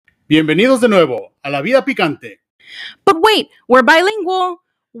Bienvenidos de nuevo a La Vida Picante. But wait, we're bilingual.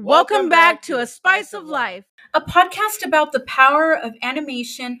 Welcome back to A Spice of Life, a podcast about the power of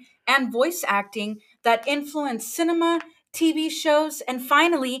animation and voice acting that influence cinema, TV shows, and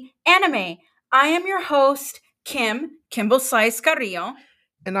finally, anime. I am your host, Kimbo Slice Carrillo.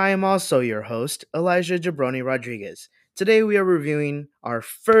 And I am also your host, Elijah Jabroni Rodriguez. Today we are reviewing our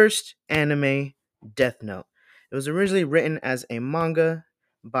first anime, Death Note. It was originally written as a manga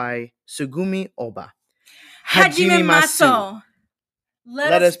by Sugumi Oba. Hajime Maso.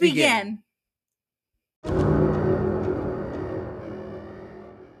 Let us begin.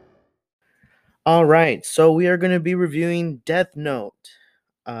 Alright, so we are going to be reviewing Death Note.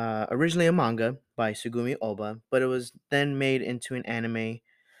 Originally a manga by Sugumi Oba, but it was then made into an anime.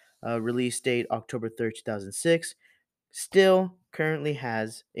 Release date October 3rd, 2006. Still currently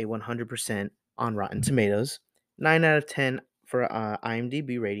has a 100% on Rotten Tomatoes, 9 out of 10 for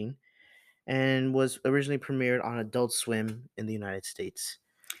IMDb rating, and was originally premiered on Adult Swim in the United States.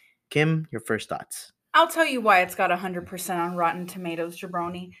 Kim, your first thoughts? I'll tell you why it's got 100% on Rotten Tomatoes,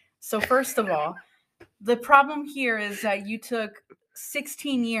 Jabroni. So first of all, the problem here is that you took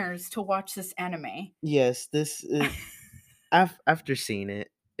 16 years to watch this anime. Yes, this is after seeing it,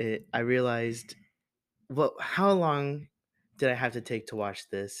 I realized, well, how long did I have to take to watch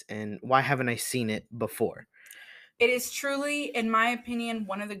this, and why haven't I seen it before? It is truly, in my opinion,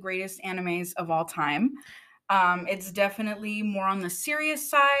 one of the greatest animes of all time. It's definitely more on the serious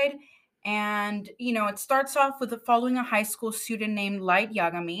side. And, it starts off with following a high school student named Light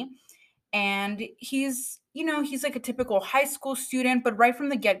Yagami. And he's like a typical high school student, but right from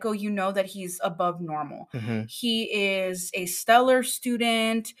the get-go, you know that he's above normal. Mm-hmm. He is a stellar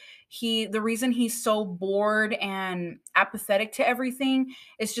student. The reason he's so bored and apathetic to everything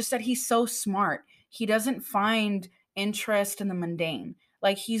is just that he's so smart. He doesn't find interest in the mundane.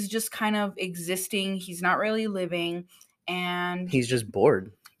 Like, he's just kind of existing. He's not really living. And He's just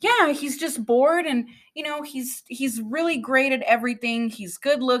bored. yeah, he's just bored, and he's really great at everything. He's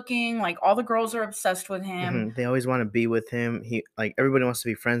good looking, like all the girls are obsessed with him. Mm-hmm. They always want to be with him. Everybody wants to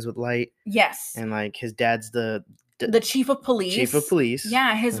be friends with Light. Yes. And his dad's the chief of police. Chief of police.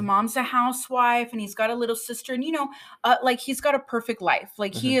 Yeah, his mom's a housewife, and he's got a little sister, and he's got a perfect life.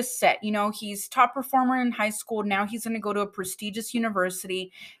 Like, he is set. He's top performer in high school. Now he's going to go to a prestigious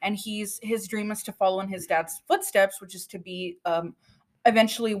university, and his dream is to follow in his dad's footsteps, which is to be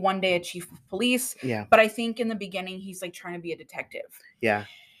eventually one day a chief of police. Yeah. But I think in the beginning he's like trying to be a detective. Yeah.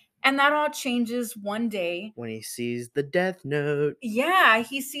 And that all changes one day when he sees the Death Note. Yeah,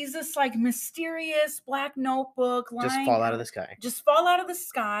 he sees this like mysterious black notebook Just fall out of the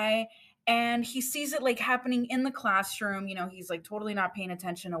sky. And he sees it like happening in the classroom. He's like totally not paying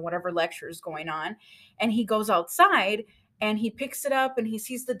attention to whatever lecture is going on. And he goes outside and he picks it up and he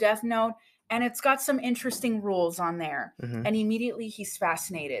sees the Death Note. And it's got some interesting rules on there. Mm-hmm. And immediately he's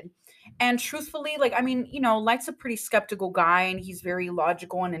fascinated. And truthfully, Light's a pretty skeptical guy, and he's very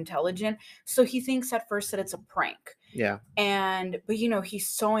logical and intelligent. So he thinks at first that it's a prank. Yeah. But he's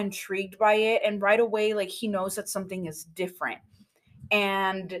so intrigued by it. And right away, he knows that something is different.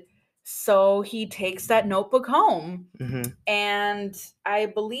 And so he takes that notebook home. Mm-hmm. And I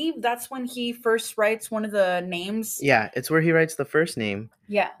believe that's when he first writes one of the names. Yeah, it's where he writes the first name.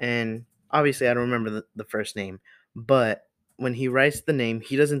 Yeah. And obviously I don't remember the first name, but when he writes the name,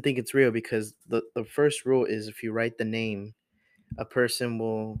 he doesn't think it's real because the first rule is if you write the name, a person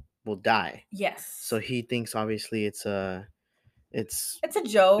will die. Yes. So he thinks obviously it's a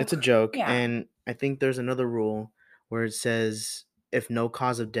joke. It's a joke. Yeah. And I think there's another rule where it says if no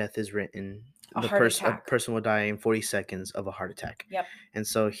cause of death is written, a person will die in 40 seconds of a heart attack. Yep. And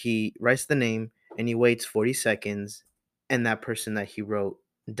so he writes the name and he waits 40 seconds and that person that he wrote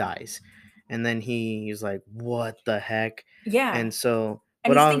dies. And then he's like, what the heck? Yeah. And so...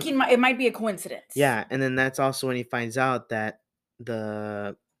 And he's thinking it might be a coincidence. Yeah, and then that's also when he finds out that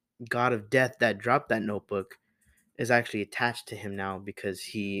the god of death that dropped that notebook is actually attached to him now because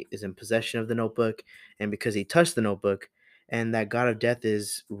he is in possession of the notebook and because he touched the notebook. And that god of death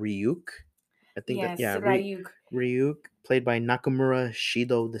is Ryuk. I think Ryuk. Ryuk, played by Nakamura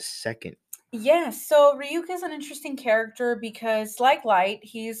Shido II. Yes, so Ryuk is an interesting character because, like Light,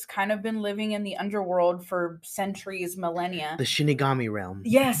 he's kind of been living in the underworld for centuries, millennia. The Shinigami realm.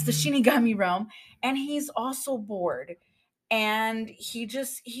 Yes, the Shinigami realm. And he's also bored. And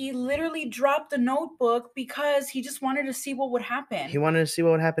he literally dropped the notebook because he just wanted to see what would happen. He wanted to see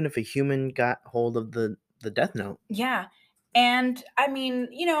what would happen if a human got hold of the Death Note. Yeah. And I mean,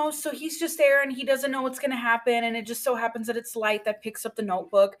 so he's just there and he doesn't know what's going to happen. And it just so happens that it's Light that picks up the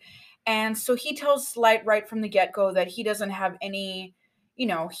notebook. And so he tells Light right from the get-go that he doesn't have any,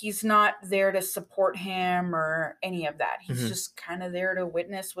 he's not there to support him or any of that. He's Mhm. just kind of there to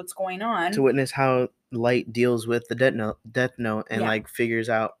witness what's going on. To witness how Light deals with the Death Note, and Yeah. like figures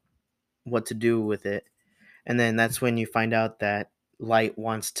out what to do with it. And then that's when you find out that Light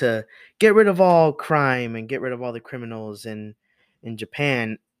wants to get rid of all crime and get rid of all the criminals in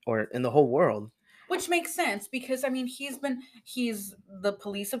Japan or in the whole world. Which makes sense because I mean he's the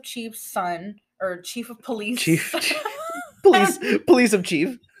police of chief's son or chief of police. Chief police of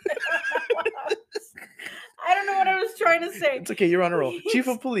chief. I don't know what I was trying to say. It's okay, you're on a roll. Chief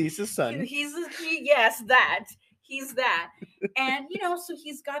of police's son. Yes, that. He's that. And so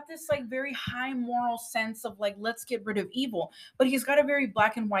he's got this like very high moral sense of like let's get rid of evil, but he's got a very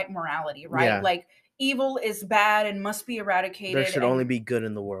black and white morality, right? Yeah. Like evil is bad and must be eradicated. There should only be good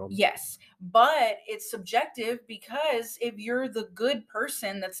in the world. Yes, but it's subjective because if you're the good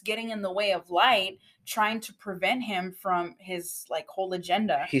person that's getting in the way of Light, trying to prevent him from his like whole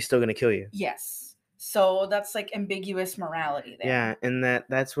agenda, he's still gonna kill you. Yes. So that's like ambiguous morality there. Yeah, and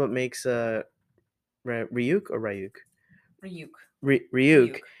that's what makes Ryuk or Ryuk? Ryuk.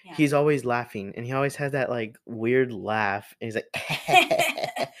 Ryuk. Yeah. He's always laughing, and he always has that like weird laugh, and he's like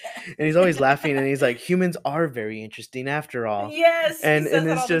and he's always laughing, and he's like, humans are very interesting after all. Yes. And he says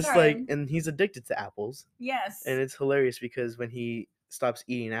that it's all the just time. like, and he's addicted to apples. Yes. And it's hilarious because when he stops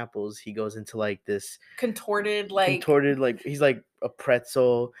eating apples, he goes into like this contorted like he's like a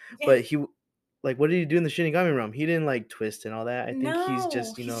pretzel. But he like, what did he do in the Shinigami realm? He didn't like twist and all that. I think he's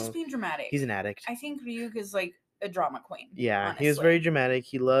just he's just being dramatic. He's an addict. I think Ryuk is like a drama queen. Yeah, honestly. he is very dramatic.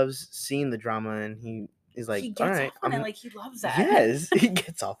 He loves seeing the drama, and he's like, he gets all right, off on it, like he loves that. Yes, he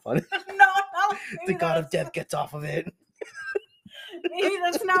gets off on it. No, the god of death gets off of it. Maybe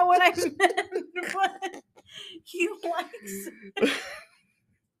that's not what I meant, but he likes.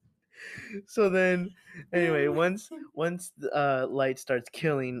 So then, anyway, once Light starts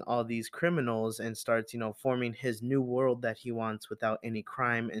killing all these criminals and starts, forming his new world that he wants without any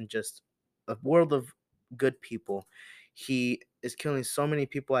crime and just a world of good people, he is killing so many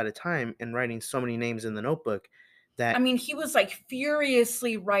people at a time and writing so many names in the notebook that, I mean, he was like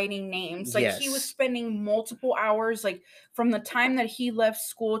furiously writing names. Like he was spending multiple hours, like from the time that he left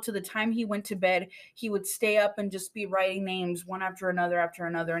school to the time he went to bed, he would stay up and just be writing names one after another,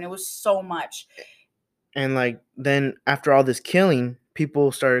 and it was so much. And like then after all this killing,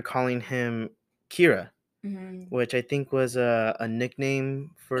 people started calling him Kira, which I think was a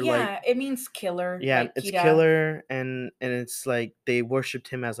nickname for it means killer. Yeah, like it's Kira. killer, and it's like they worshipped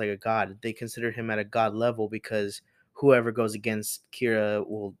him as like a god. They considered him at a god level because whoever goes against Kira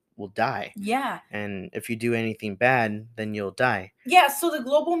will die. Yeah. And if you do anything bad, then you'll die. Yeah, so the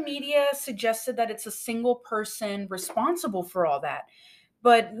global media suggested that it's a single person responsible for all that.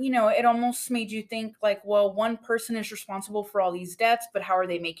 But, it almost made you think like, well, one person is responsible for all these deaths, but how are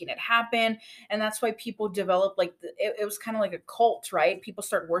they making it happen? And that's why people develop like, it was kind of like a cult, right? People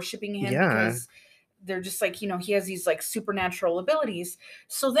start worshiping him because they're just like, he has these like supernatural abilities.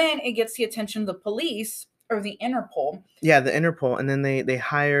 So then it gets the attention of the police or the Interpol. Yeah, the Interpol. And then they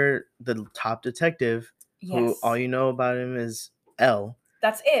hire the top detective who all you know about him is L.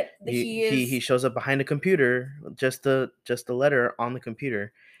 That's it. He shows up behind a computer, just the letter on the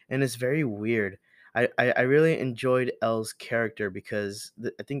computer, and it's very weird. I really enjoyed L's character because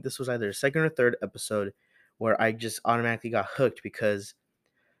I think this was either the second or third episode where I just automatically got hooked because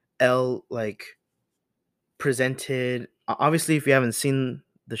L like presented. Obviously, if you haven't seen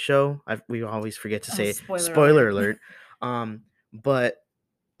the show, we always forget to say spoiler alert. But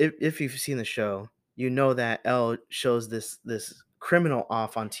if you've seen the show, you know that L shows this criminal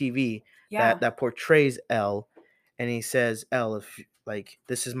off on TV that portrays L, and he says, L, if like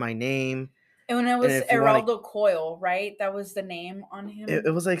this is my name. And it was Geraldo Coyle, right? That was the name on him.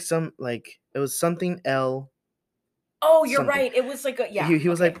 It was like it was something L. Oh, you're right. It was like he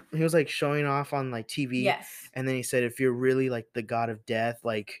was like showing off on like TV. Yes. And then he said, if you're really like the god of death,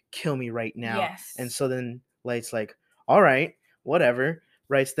 like kill me right now. Yes. And so then Light's like, all right, whatever.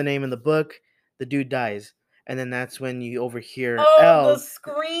 Writes the name in the book. The dude dies. And then that's when you overhear L. The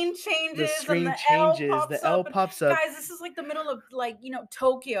screen changes. The L pops up. Guys, this is like the middle of like,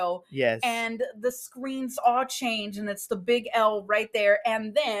 Tokyo. Yes. And the screens all change and it's the big L right there.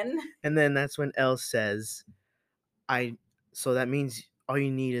 And then that's when L says, so that means all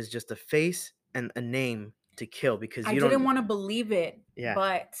you need is just a face and a name to kill because I didn't want to believe it. Yeah.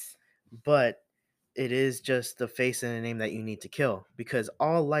 But it is just the face and a name that you need to kill because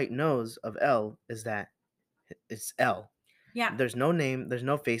all Light knows of L is that it's L. Yeah. There's no name, there's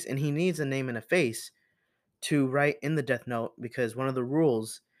no face, and he needs a name and a face to write in the Death Note because one of the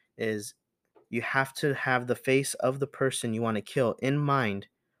rules is you have to have the face of the person you want to kill in mind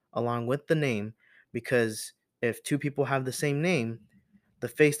along with the name, because if two people have the same name, the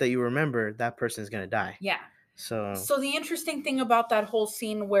face that you remember, that person is going to die. Yeah. So So the interesting thing about that whole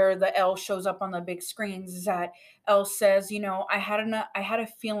scene where the L shows up on the big screens is that L says, I had a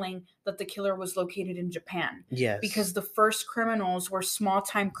feeling that the killer was located in Japan yes. because the first criminals were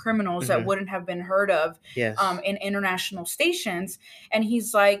small-time criminals that Mhm. wouldn't have been heard of Yes. in international stations. And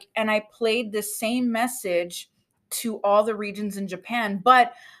he's like, and I played the same message to all the regions in Japan,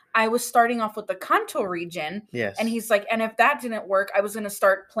 but I was starting off with the Kanto region. Yes. And he's like, and if that didn't work, I was going to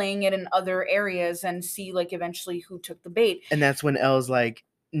start playing it in other areas and see like eventually who took the bait. And that's when L's like,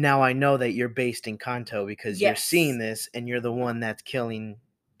 now I know that you're based in Kanto because you're Yes. seeing this and you're the one that's killing.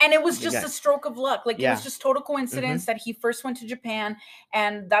 And it was the just guy. a stroke of luck. Like, it Yeah. was just total coincidence that he first went to Japan,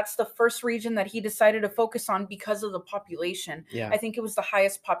 and that's the first region that he decided to focus on because of the population. Yeah. I think it was the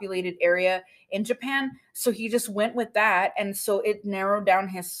highest populated area in Japan. So he just went with that. And so it narrowed down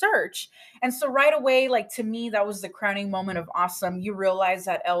his search. And so right away, like, to me, that was the crowning moment of awesome. You realize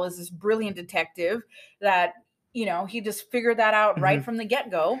that L is this brilliant detective that, he just figured that out right from the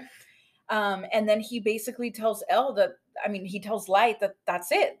get-go. And then he basically tells L that, he tells Light that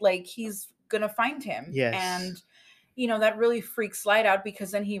that's it. Like, he's gonna find him. Yes. And that really freaks Light out,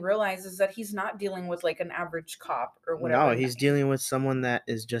 because then he realizes that he's not dealing with like an average cop or whatever. No, he's dealing with someone that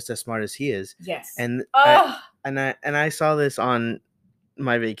is just as smart as he is. Yes. And I saw this on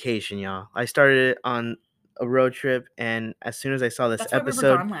my vacation, y'all. I started on a road trip, and as soon as I saw this that's episode, why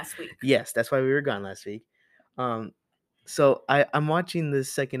we were gone last week. Yes, that's why we were gone last week. So I'm watching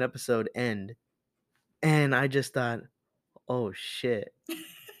this second episode end, and I just thought, oh shit,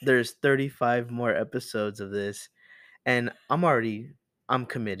 there's 35 more episodes of this, and I'm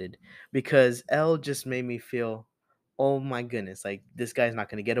committed, because L just made me feel, oh my goodness, like this guy's not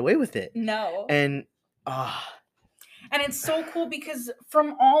gonna get away with it. No. And And it's so cool because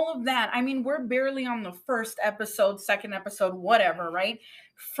from all of that, we're barely on the first episode, second episode, whatever, right?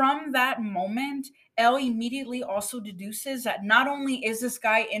 From that moment, Elle immediately also deduces that not only is this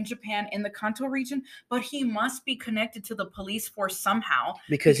guy in Japan in the Kanto region, but he must be connected to the police force somehow.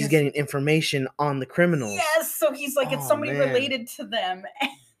 Because he's getting information on the criminals. Yes, so he's like, it's somebody related to them.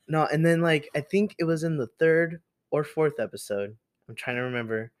 No, and then like I think it was in the third or fourth episode. I'm trying to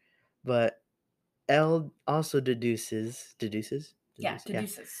remember, but L also deduces. Yeah,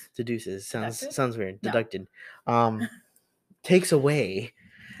 deduces. Deduces. Deducted? Sounds weird. No. Deducted. Takes away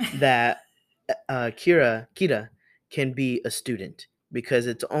that Kira can be a student, because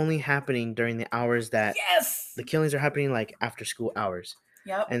it's only happening during the hours that the killings are happening, like after school hours.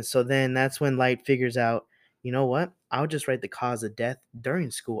 Yep. And so then that's when Light figures out, you know what? I'll just write the cause of death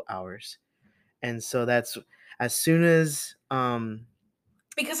during school hours. And so that's as soon as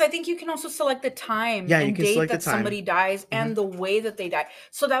because I think you can also select the time Yeah, you and can date select the that time. somebody dies and the way that they die.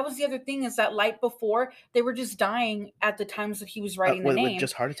 So that was the other thing, is that Light before, they were just dying at the times that he was writing the name. with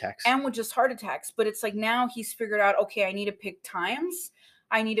just heart attacks. And with just heart attacks. But it's like now he's figured out, okay, I need to pick times,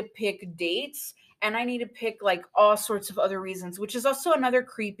 I need to pick dates, and I need to pick like all sorts of other reasons, which is also another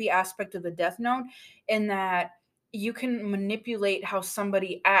creepy aspect of the Death Note, in that you can manipulate how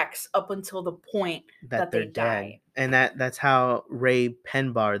somebody acts up until the point that they die. And that's how Ray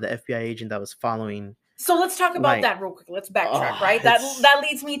Penbar, the FBI agent that was following. So let's talk about Light. that real quick. Let's backtrack, right? That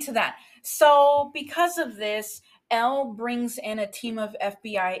leads me to that. So because of this, L brings in a team of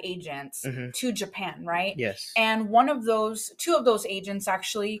FBI agents to Japan, right? Yes. And two of those agents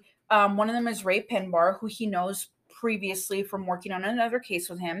actually, one of them is Ray Penbar, who he knows previously from working on another case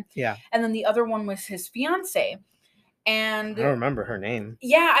with him. Yeah. And then the other one was his fiance. And I don't remember her name.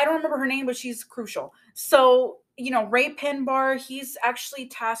 Yeah, I don't remember her name, but she's crucial. So, Ray Penbar, he's actually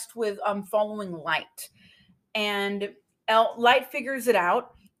tasked with following Light. And Light figures it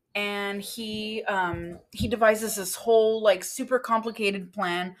out, and he devises this whole like super complicated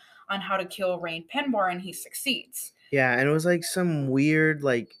plan on how to kill Ray Penbar, and he succeeds. Yeah, and it was like some weird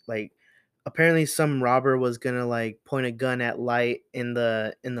like apparently some robber was gonna like point a gun at Light in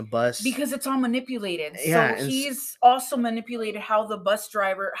the bus, because it's all manipulated. Yeah, so he's also manipulated how the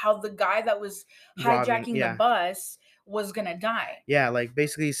guy that was hijacking the bus was gonna die. Yeah, like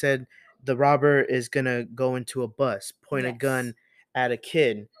basically he said the robber is gonna go into a bus, point a gun at a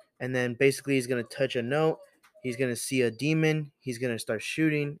kid, and then basically he's gonna touch a note, he's gonna see a demon, he's gonna start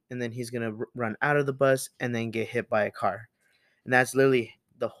shooting, and then he's gonna run out of the bus and then get hit by a car. And that's literally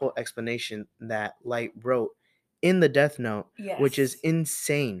the whole explanation that Light wrote in the Death Note, which is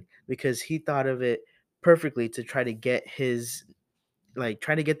insane, because he thought of it perfectly to try to get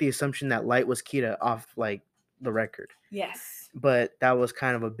the assumption that Light was Kira off, like the record. Yes. But that was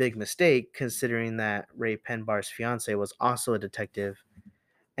kind of a big mistake considering that Ray Penbar's fiance was also a detective,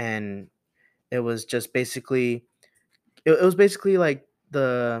 and it was just basically it was basically like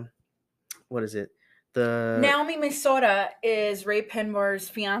the what is it? The Naomi Misora is Ray Penbar's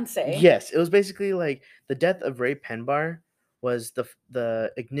fiance. Yes, it was basically like the death of Ray Penbar was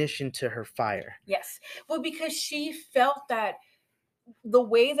the ignition to her fire. Yes. Well, because she felt that the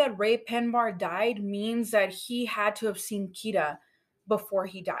way that Ray Penbar died means that he had to have seen Kita before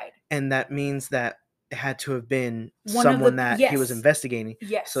he died. And that means that it had to have been One of someone the that he was yes. investigating.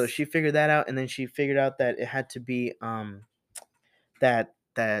 Yes. So she figured that out, and then she figured out that it had to be that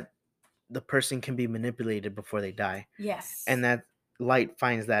the person can be manipulated before they die. Yes. And that Light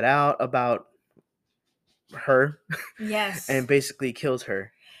finds that out about her Yes. and basically kills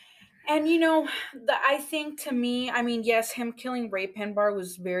her. And I think, to me, I mean, yes, him killing Ray Penbar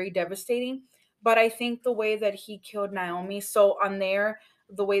was very devastating, but I think the way that he killed Naomi, so on there,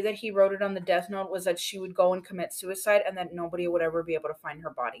 the way that he wrote it on the death note was that she would go and commit suicide and that nobody would ever be able to find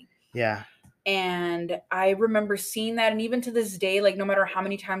her body. Yeah. And I remember seeing that, and even to this day, like, no matter how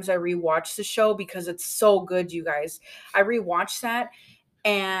many times I rewatch the show, because it's so good, you guys, I rewatch that,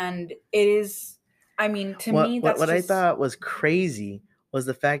 and it is, I mean, to me, that's what I just, thought was crazy was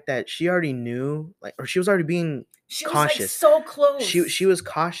the fact that she already knew, like, or she was already being she was like cautious. so close. She was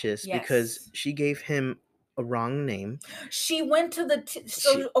cautious because Yes. she gave him a wrong name. She went to the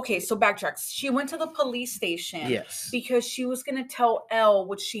so backtracks. She went to the police station. Yes. Because she was going to tell Elle,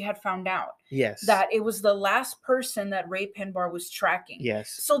 which she had found out. Yes. That it was the last person that Ray Penbar was tracking.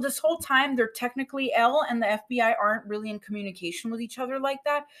 Yes. So this whole time, they're technically, Elle and the FBI aren't really in communication with each other like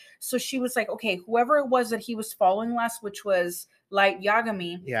that. So she was like, okay, whoever it was that he was following last, which was Light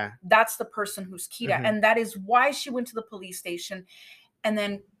Yagami, Yeah. that's the person who's Kita. Mhm. And that is why she went to the police station. And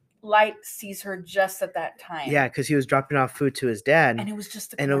then Light sees her just at that time. Yeah, because he was dropping off food to his dad, and it was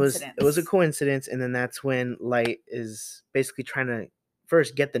just a and coincidence. it was a coincidence. And then that's when Light is basically trying to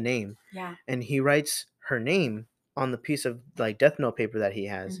first get the name. Yeah. And he writes her name on the piece of like death note paper that he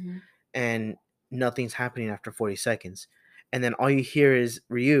has, Mhm. and nothing's happening after 40 seconds. And then all you hear is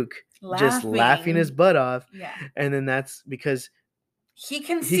Ryuk just laughing his butt off. Yeah. And then that's because he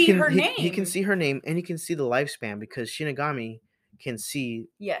can see her name. He can see her name, and he can see the lifespan because Shinigami can see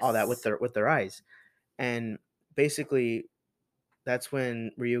all that with their eyes. And basically that's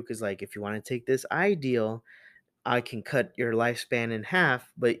when Ryuk is like, if you want to take this ideal, I can cut your lifespan in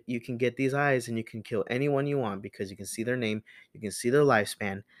half, but you can get these eyes and you can kill anyone you want because you can see their name, you can see their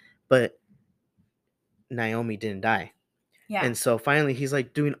lifespan. But Naomi didn't die. Yeah. And so finally he's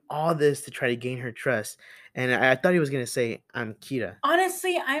like doing all this to try to gain her trust. And I thought he was going to say, I'm Kita.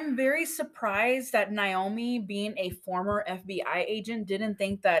 Honestly, I'm very surprised that Naomi, being a former FBI agent, didn't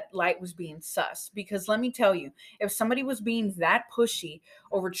think that Light was being sus. Because let me tell you, if somebody was being that pushy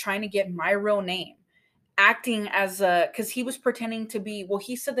over trying to get my real name, acting as because he was pretending to be, well,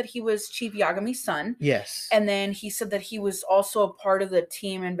 he said that he was Chief Yagami's son. Yes. And then he said that he was also a part of the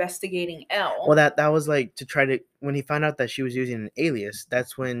team investigating Elle. Well, that was like to try to, when he found out that she was using an alias,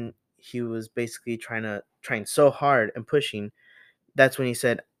 that's when he was basically trying so hard and pushing. That's when he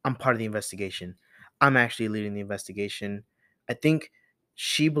said, I'm part of the investigation. I'm actually leading the investigation. I think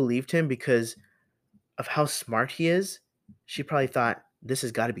she believed him because of how smart he is. She probably thought, this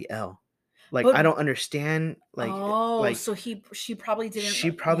has got to be Elle. Like, I don't understand. Like, so she probably didn't. She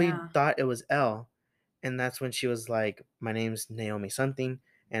probably thought it was Elle. And that's when she was like, my name's Naomi something.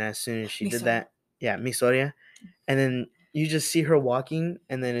 And as soon as she did that, yeah, Misoria. And then you just see her walking,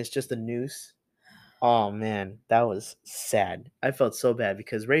 and then it's just a noose. Oh man, that was sad. I felt so bad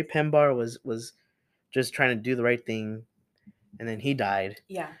because Ray Penbar was just trying to do the right thing, and then he died.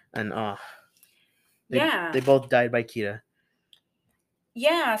 Yeah. And they both died by Kita.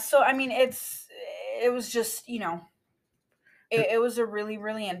 Yeah, so I mean, it was just, it was a really,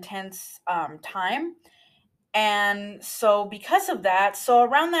 really intense time. And so because of that, so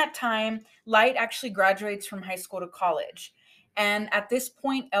around that time, Light actually graduates from high school to college. And at this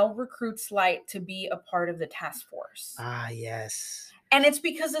point, Elle recruits Light to be a part of the task force. Ah, yes. And it's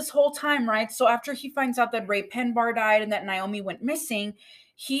because this whole time, right? So after he finds out that Ray Penbar died and that Naomi went missing,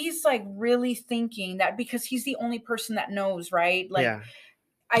 he's like really thinking that, because he's the only person that knows, right? Like, Yeah.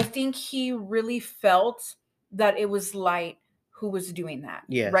 I think he really felt that it was Light who was doing that.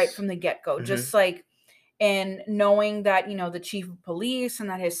 Yes. Right from the get-go. Mhm. Just like, and knowing that, the chief of police and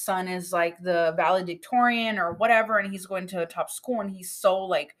that his son is like the valedictorian or whatever, and he's going to a top school and he's so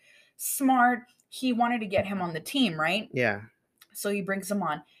like smart, he wanted to get him on the team, right? Yeah. So he brings him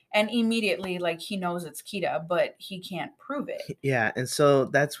on, and immediately, like, he knows it's Kita, but he can't prove it. Yeah, and so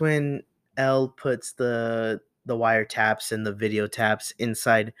that's when Elle puts the the wiretaps and the video taps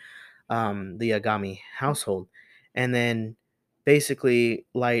inside the Yagami household. And then basically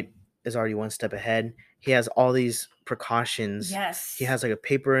Light is already one step ahead. He has all these precautions. Yes. He has like a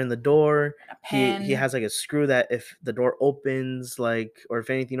paper in the door. A He pen. has like a screw that if the door opens, like, or if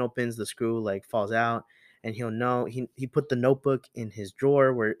anything opens, the screw like falls out, and he'll know. He put the notebook in his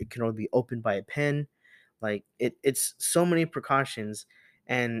drawer where it can only be opened by a pen. Like it's so many precautions,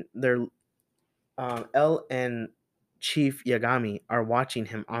 and they're L and Chief Yagami are watching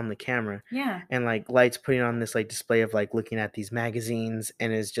him on the camera, Yeah. and like Light's putting on this like display of like looking at these magazines,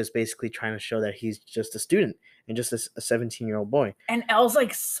 and is just basically trying to show that he's just a student and just a 17-year-old boy. And Elle's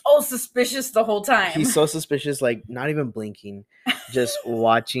like so suspicious the whole time. He's so suspicious, like not even blinking, just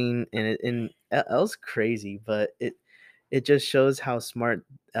watching, and L's crazy, but it just shows how smart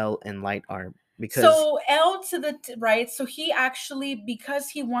L and Light are. Because So L to the right, so he actually, because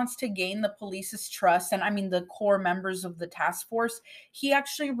he wants to gain the police's trust, and I mean the core members of the task force, he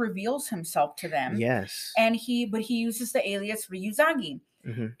actually reveals himself to them. yes, And he uses the alias Ryuzagi.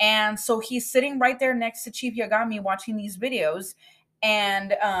 hmm And so he's sitting right there next to Chief Yagami watching these videos,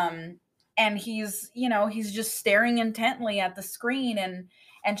 and he's, he's just staring intently at the screen,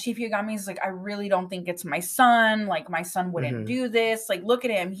 and Chief Yagami's like, I really don't think it's my son. Like, my son wouldn't do this. Like, look at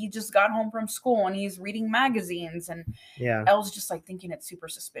him. He just got home from school and he's reading magazines. And yeah, Elle's just like thinking it's super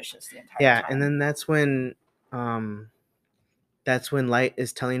suspicious the entire time. and then that's when Light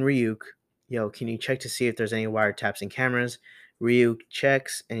is telling Ryuk, yo, can you check to see if there's any wiretaps and cameras? Ryuk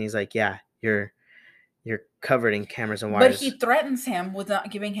checks and he's like, yeah, you're covered in cameras and wires. But he threatens him with not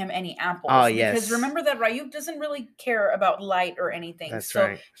giving him any apples. Oh, Because yes. remember that Ryuk doesn't really care about Light or anything. That's so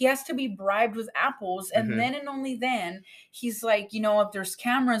right. he has to be bribed with apples. And then and only then, he's like, if there's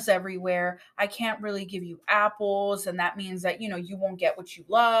cameras everywhere, I can't really give you apples. And that means that, you won't get what you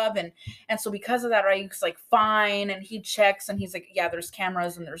love. And so because of that, Ryuk's like, fine. And he checks and he's like, yeah, there's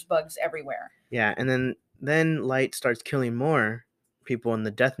cameras and there's bugs everywhere. Yeah, and then Light starts killing more people in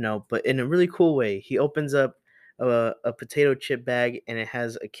the Death Note, but in a really cool way. He opens up a potato chip bag, and it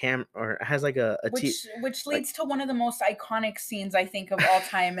has it has like which leads to one of the most iconic scenes I think of all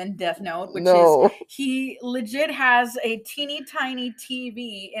time in Death Note, which No. is he legit has a teeny tiny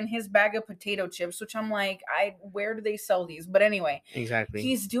TV in his bag of potato chips, which I'm like, where do they sell these? But anyway, Exactly.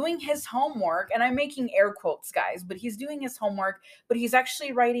 he's doing his homework, and I'm making air quotes, guys, but he's doing his homework, but he's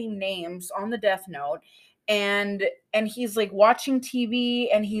actually writing names on the Death Note. And he's like watching TV,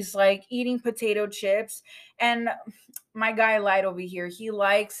 and he's like eating potato chips, and my guy Light over here, he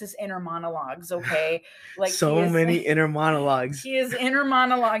likes his inner monologues, okay? Like, so many inner monologues. He is inner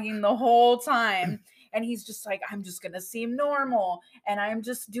monologuing the whole time. And he's just like, I'm just gonna seem normal, and I'm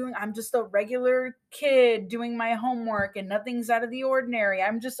just a regular kid doing my homework, and nothing's out of the ordinary.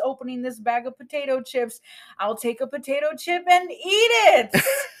 I'm just opening this bag of potato chips. I'll take a potato chip and eat it.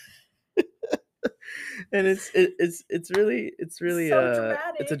 And it's really so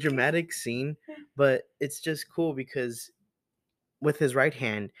dramatic. It's a dramatic scene, but it's just cool because with his right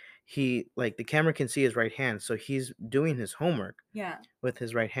hand, he, like, the camera can see his right hand, so he's doing his homework with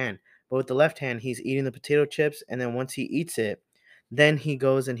his right hand. But with the left hand, he's eating the potato chips, and then once he eats it, then he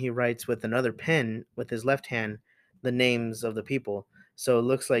goes and he writes with another pen with his left hand the names of the people. So it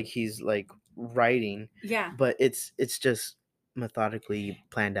looks like he's like writing. Yeah. But it's just methodically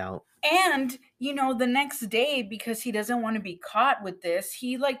planned out. And, the next day, because he doesn't want to be caught with this,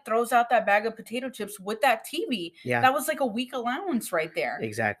 he like throws out that bag of potato chips with that TV. Yeah. That was like a week allowance right there.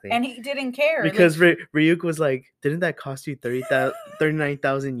 Exactly. And he didn't care. Because Ryuk was like, didn't that cost you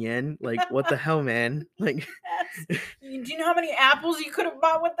 39,000 yen? Like, what the hell, man? Like, do you know how many apples you could have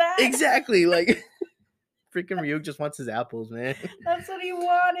bought with that? Exactly. Like, freaking Ryuk just wants his apples, man. That's what he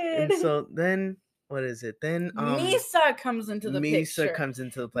wanted. And so then, what is it? Then Misa comes into the picture. Misa comes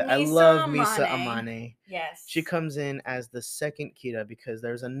into the play. I love Misa Amane. Yes. She comes in as the second Kira because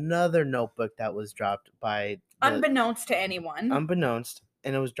there's another notebook that was dropped by unbeknownst to anyone.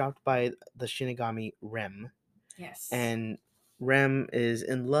 And it was dropped by the Shinigami Rem. Yes. And Rem is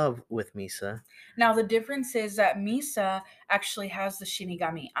in love with Misa. Now, the difference is that Misa actually has the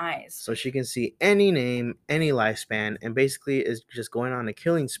Shinigami eyes. So she can see any name, any lifespan, and basically is just going on a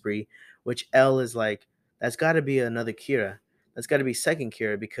killing spree, which L is like, that's got to be another Kira. That's got to be second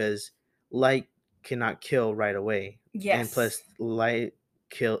Kira because Light cannot kill right away. Yes. And plus,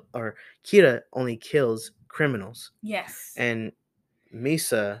 Kira only kills criminals. Yes. And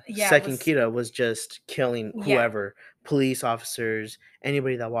Misa, Yeah, it second was Kira, was just killing yeah. whoever, police officers,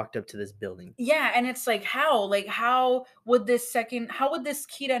 anybody that walked up to this building. Yeah, and it's like how would this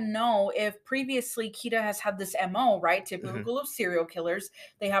Kita know if previously Kita has had this MO, right? Typical of serial killers.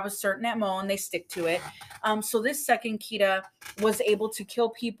 They have a certain MO and they stick to it. So this second Kita was able to kill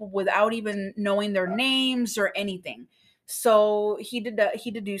people without even knowing their names or anything. So he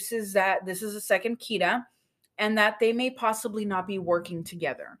deduces that this is a second Kita and that they may possibly not be working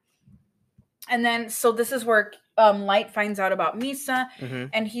together. And then, so this is where Light finds out about Misa, Mm-hmm.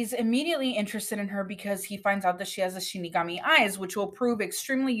 and he's immediately interested in her because he finds out that she has the Shinigami eyes, which will prove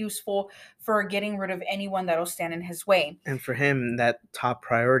extremely useful for getting rid of anyone that'll stand in his way. And for him, that top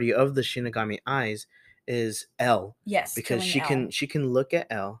priority of the Shinigami eyes is L, Yes, because killing L. she can look at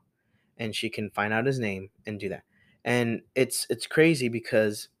L, and she can find out his name and do that. And it's crazy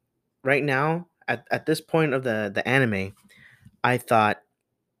because right now at this point of the anime, I thought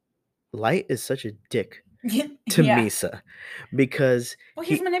Light is such a dick to Yeah. Misa because Well,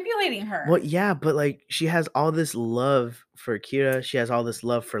 he's manipulating her. well, yeah, but like she has all this love for Kira. She has all this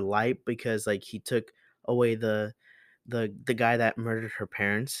love for Light because like he took away the guy that murdered her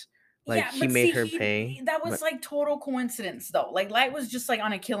parents. Like Yeah, he but made see, her pay. that was But like total coincidence though. Like Light was just like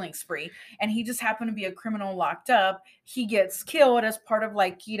on a killing spree, and he just happened to be a criminal locked up. He gets killed as part of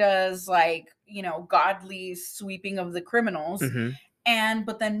like Kita's like, godly sweeping of the criminals. mhm. And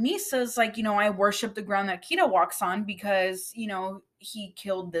but then Misa's like, I worship the ground that Kita walks on because, he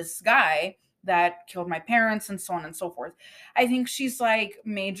killed this guy that killed my parents and so on and so forth. I think she's like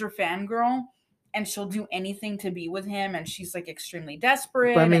major fangirl and she'll do anything to be with him, and she's like extremely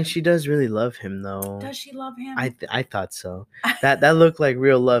desperate. But I mean, and she does really love him though. does she love him? I thought so. That looked like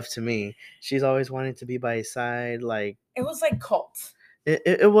real love to me. She's always wanted to be by his side. Like It was like cult.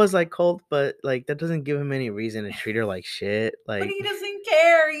 it was like cult, but like that doesn't give him any reason to treat her like shit. But Like he doesn't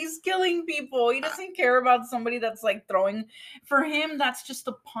care. He's killing people. He doesn't care about somebody that's like throwing. For him, that's just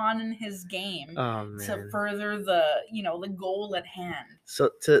a pawn in his game oh to man. further the goal at hand. So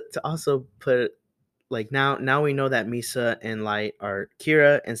to also put like now we know that Misa and Light are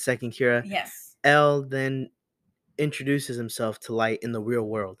Kira and second Kira. Yes. L then introduces himself to Light in the real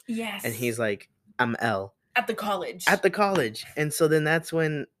world. Yes. And he's like, I'm L. At the college. At the college. And so then that's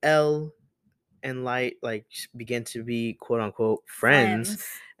when L and Light like begin to be quote unquote friends.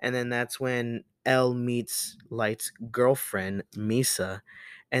 And then that's when L meets Light's girlfriend, Misa.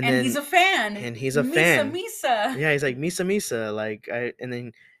 And then he's a fan. And he's a fan. Misa. Yeah, he's like Misa. Like and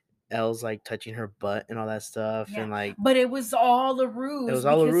then L's like touching her butt and all that stuff. Yeah. And like but it was all a ruse. It was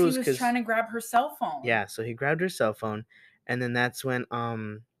all a ruse because he was trying to grab her cell phone. Yeah, so he grabbed her cell phone, and then that's when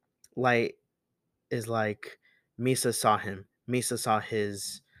Light is like Misa saw him. Misa saw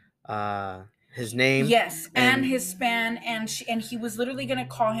his name. Yes, and his span, and he was literally gonna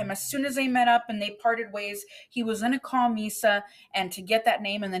call him as soon as they met up and they parted ways. He was gonna call Misa and to get that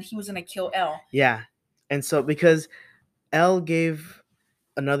name, and then he was gonna kill L. Yeah, and so because L gave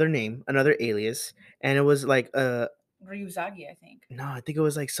another name, another alias, and it was like Ryuzagi, I think. No, I think it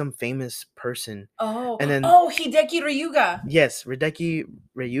was like some famous person. Oh, and then Hideki Ryuga. Yes, Hideki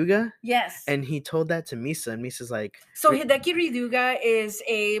Ryuga. Yes. And he told that to Misa, and Misa's like, so Hideki Ryuga is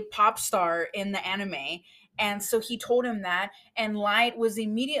a pop star in the anime. And so he told him that, and Light was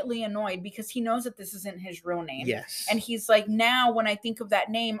immediately annoyed because he knows that this isn't his real name. Yes. And he's like, now when I think of that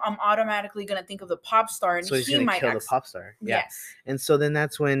name, I'm automatically going to think of the pop star. And so he's going to kill the pop star. Yeah. Yes. And so then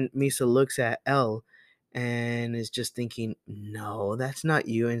that's when Misa looks at L and is just thinking, no, that's not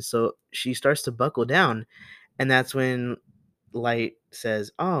you. And so she starts to buckle down. And that's when Light says,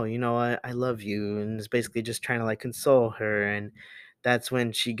 oh, you know what? I love you. And is basically just trying to like console her. And that's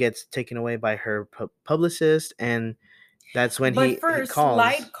when she gets taken away by her publicist. And that's when he calls.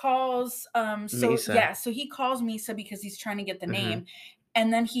 Light calls Misa. So he calls Misa because he's trying to get the Mhm. name.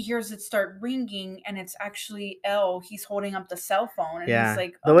 And then he hears it start ringing, and it's actually L. He's holding up the cell phone, and he's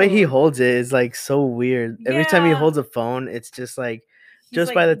like, the way he holds it is like so weird. Every time he holds a phone, it's just like just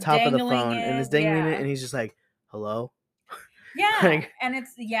like by the top of the dangling phone, and it's dangling it, and he's just like, hello. Yeah, Like- and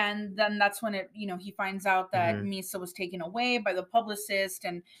then that's when he finds out that Mhm. Misa was taken away by the publicist,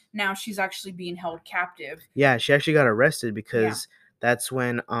 and now she's actually being held captive. Yeah, she actually got arrested because that's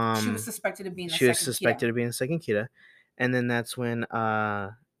when She was suspected of being the she was second suspected Kita. of being the second Kita, and then that's when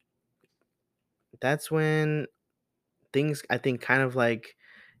things I think kind of like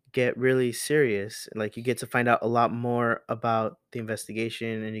get really serious. Like you get to find out a lot more about the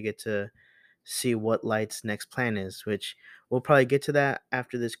investigation, and you get to see what Light's next plan is, which we'll probably get to that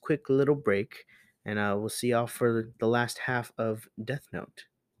after this quick little break, and we'll see y'all for the last half of Death Note.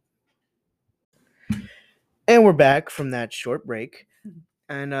 And we're back from that short break.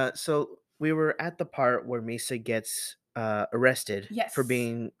 And so we were at the part where Misa gets arrested for Yes.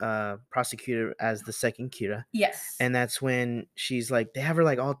 being prosecuted as the second Kira. Yes. And that's when she's like, they have her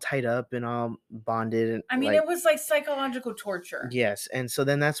like all tied up and all bonded and I mean, like, it was like psychological torture. yes. And so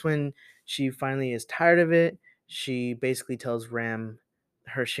then that's when she finally is tired of it. She basically tells Ram,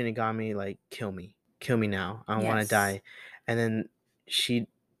 her Shinigami, like, kill me now. I don't want to Yes. die. And then she,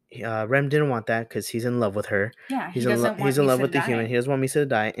 Rem didn't want that because he's in love with her. Yeah, He's he doesn't want he's in Misa love to with the human. die. He doesn't want Misa to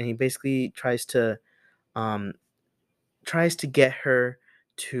die, and he basically um, tries to get her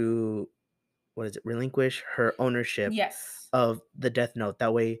to, what is it, relinquish her ownership Yes. of the Death Note.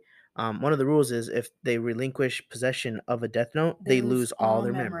 That way, one of the rules is if they relinquish possession of a Death Note, they lose all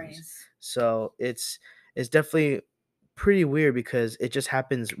their memories. So it's definitely pretty weird because it just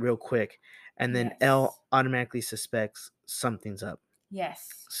happens real quick, and then L Yes. automatically suspects something's up.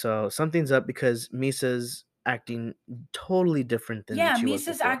 Yes. So something's up because Misa's acting totally different than Yeah, she was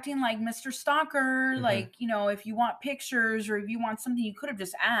Misa's before. acting like Mr. Stalker. Mhm. Like, if you want pictures or if you want something, you could have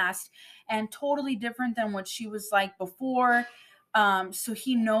just asked, and totally different than what she was like before. So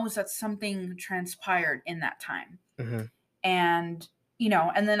he knows that something transpired in that time. Mhm. And,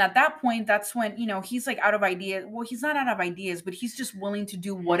 and then at that point, that's when, he's like out of ideas. Well, he's not out of ideas, but he's just willing to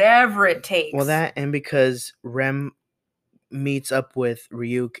do whatever it takes. Well, that and because Rem meets up with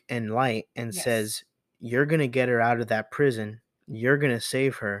Ryuk and Light and Yes. says, "You're gonna get her out of that prison. You're gonna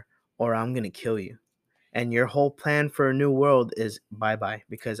save her, or I'm gonna kill you." And your whole plan for a new world is bye bye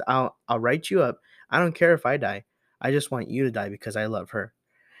because I'll write you up. I don't care if I die. I just want you to die because I love her.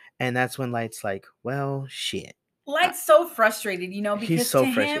 And that's when Light's like, well, shit. Light's so frustrated, He's because so to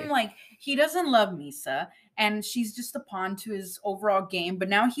him, frustrated. like, he doesn't love Misa and she's just a pawn to his overall game. But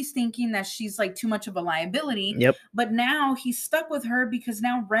now he's thinking that she's like too much of a liability. Yep, But now he's stuck with her because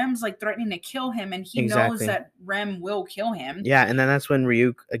now Rem's like threatening to kill him, and he knows exactly. that Rem will kill him. Yeah, and then that's when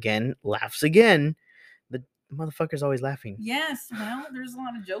Ryuk again laughs again. The motherfucker's always laughing. Yes, well, there's a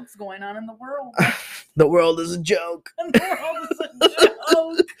lot of jokes going on in the world. The world is a joke. The world is a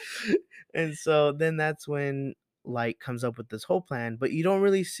joke. And so then that's when Light comes up with this whole plan, but you don't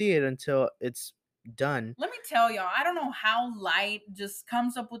really see it until it's done. Let me tell y'all, I don't know how Light just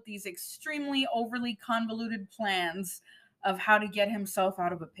comes up with these extremely overly convoluted plans of how to get himself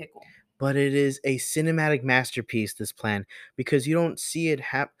out of a pickle. But it is a cinematic masterpiece, this plan, because you don't see it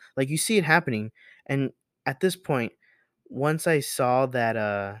like you see it happening. And at this point, once I saw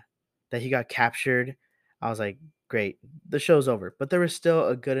that he got captured, I was like, great, the show's over. But there was still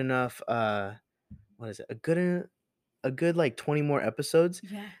a good enough what is it? A good like 20 more episodes.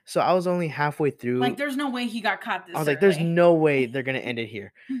 Yeah. So I was only halfway through. Like, there's no way he got caught this I was early. like, there's no way they're gonna end it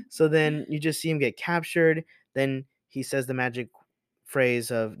here. So then you just see him get captured. Then he says the magic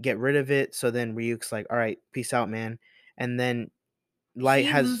phrase of "get rid of it." So then Ryuk's like, "All right, peace out, man." And then He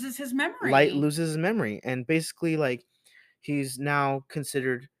loses his memory. Light loses his memory, and basically like he's now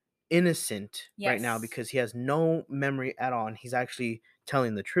considered innocent right now Yes. because he has no memory at all, and he's actually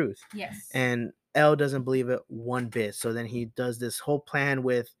telling the truth. Yes. And L doesn't believe it one bit. So then he does this whole plan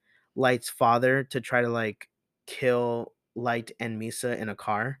with Light's father to try to like kill Light and Misa in a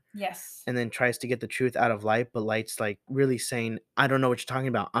car. Yes. And then tries to get the truth out of Light, but Light's like really saying, I don't know what you're talking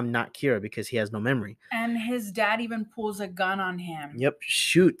about. I'm not Kira because he has no memory. And his dad even pulls a gun on him. Yep,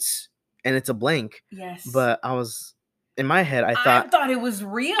 shoots. And it's a blank. Yes. But I was in my head, I thought it was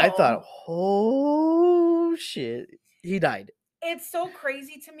real. I thought, oh shit, he died. It's so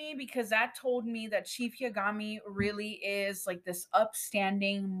crazy to me because that told me that Chief Yagami really is like this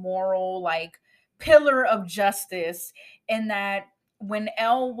upstanding moral like pillar of justice, and that when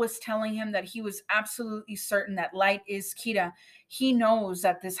L was telling him that he was absolutely certain that Light is Kira, he knows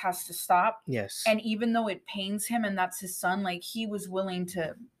that this has to stop. Yes. And even though it pains him and that's his son, like he was willing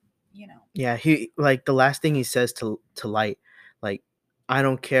to, Yeah, he like the last thing he says to Light, like, I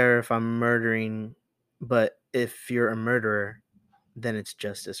don't care if I'm murdering, but if you're a murderer, then it's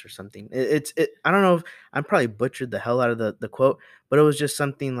justice or something. I don't know if I probably butchered the hell out of the quote, but it was just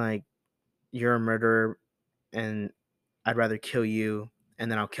something like, you're a murderer and I'd rather kill you and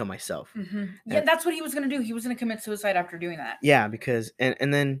then I'll kill myself. Yeah, that's what he was gonna do. He was gonna commit suicide after doing that. Yeah, because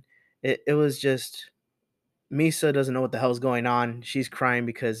and then it was just Misa doesn't know what the hell's going on. She's crying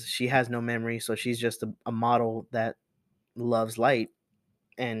because she has no memory, so she's just a model that loves Light.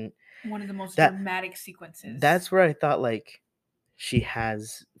 And one of the most that dramatic sequences. That's where I thought like she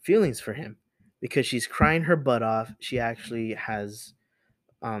has feelings for him because she's crying her butt off. She actually has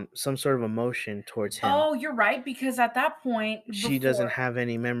some sort of emotion towards him. Oh, you're right, because at that point She doesn't have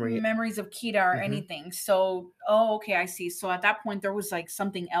any memories of Kira or anything. So, okay, I see. So at that point there was like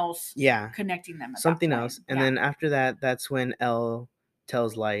something else Yeah, connecting them. Something else. And then after that, that's when L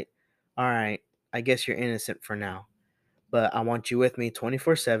tells Light, "All right, I guess you're innocent for now, but I want you with me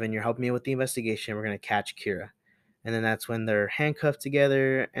 24/7. You're helping me with the investigation. We're gonna catch Kira." And then that's when they're handcuffed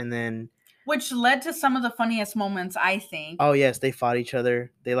together, and then Which led to some of the funniest moments, I think. oh yes, they fought each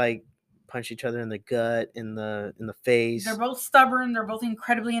other. They like punch each other in the gut, in the face. They're both stubborn. They're both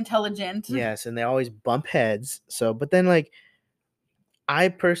incredibly intelligent. Yes, and they always bump heads. So, but then like I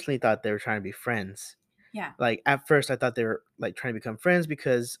personally thought they were trying to be friends. Yeah. Like at first I thought they were like trying to become friends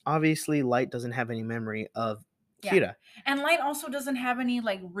because obviously Light doesn't have any memory of Yeah. Kira. And Light also doesn't have any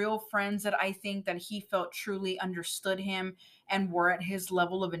like real friends that I think that he felt truly understood him and were at his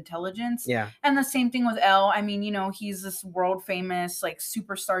level of intelligence. Yeah. And the same thing with Elle. I mean, he's this world famous like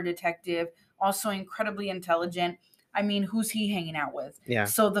superstar detective, also incredibly intelligent. I mean, who's he hanging out with? Yeah.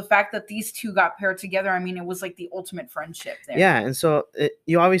 So the fact that these two got paired together, I mean, it was like the ultimate friendship there. Yeah, and so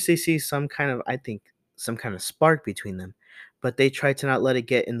you obviously see some kind of, I think, some kind of spark between them, but they try to not let it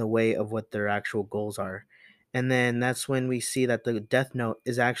get in the way of what their actual goals are. And then that's when we see that the Death Note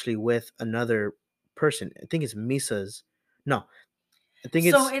is actually with another person. I think it's Misa's. No, I think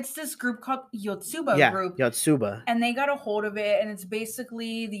So it's this group called Yotsuba Group. Yotsuba. And they got a hold of it, and it's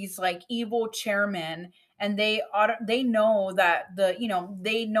basically these like evil chairmen, and they know that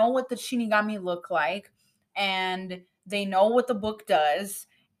they know what the Shinigami look like, and they know what the book does,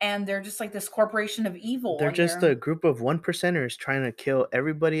 and they're just like this corporation of evil. They're and just a group of 1%ers trying to kill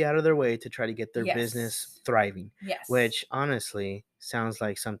everybody out of their way to try to get their Yes. business thriving. Yes. Which honestly sounds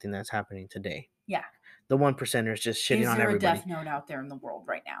like something that's happening today. Yeah. The 1%ers just shitting on everybody. Is there a Death Note out there in the world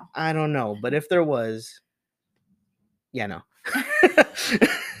right now? I don't know, but if there was, yeah, no.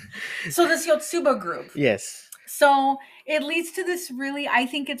 So this Yotsuba group. Yes. So it leads to this really, I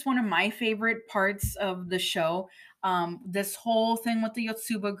think it's one of my favorite parts of the show. This whole thing with the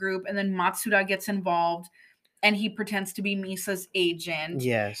Yotsuba group, and then Matsuda gets involved, and he pretends to be Misa's agent.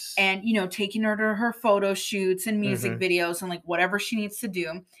 Yes. And, taking her to her photo shoots and music videos and like whatever she needs to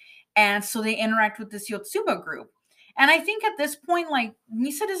do. And so they interact with this Yotsuba group. And I think at this point, like,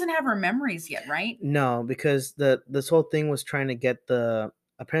 Misa doesn't have her memories yet, right? No, because this whole thing was trying to get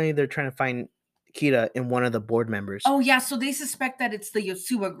apparently they're trying to find Kira in one of the board members. Oh yeah, so they suspect that it's the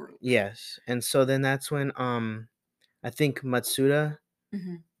Yotsuba group. Yes. And so then that's when I think Matsuda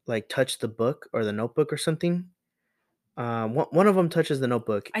like touched the book or the notebook or something. One of them touches the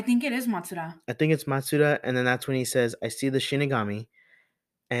notebook. I think it is Matsuda. I think it's Matsuda, and then that's when he says, "I see the Shinigami,"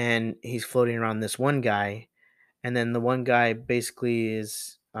 and he's floating around this one guy, and then the one guy basically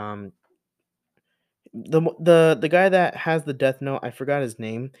is the guy that has the Death Note. I forgot his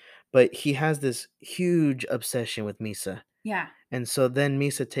name, but he has this huge obsession with Misa. Yeah. And so then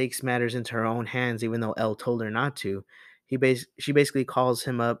Misa takes matters into her own hands, even though Elle told her not to. She basically calls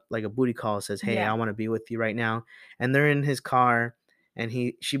him up like a booty call, says, "Hey, I want to be with you right now." And they're in his car, and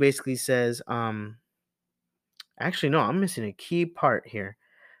she basically says, actually no, I'm missing a key part here.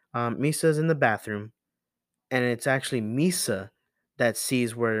 Misa's in the bathroom, and it's actually Misa that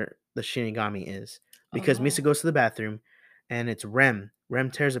sees where the Shinigami is. Because Misa goes to the bathroom, and it's Rem. Rem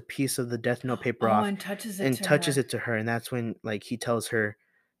tears a piece of the Death Note paper off and touches it to her, and that's when like he tells her,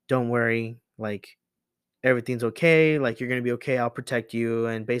 "Don't worry, like everything's okay, like you're gonna be okay, I'll protect you,"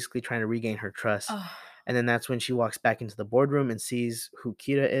 and basically trying to regain her trust. And then that's when she walks back into the boardroom and sees who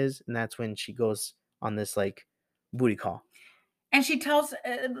Kira is, and that's when she goes on this like booty call. And she tells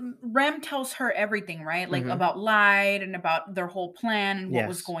Rem tells her everything, right? Like about Light and about their whole plan and what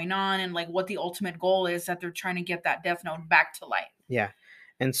was going on and like what the ultimate goal is, that they're trying to get that Death Note back to Light. Yeah.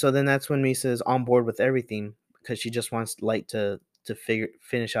 And so then that's when Misa is on board with everything because she just wants Light to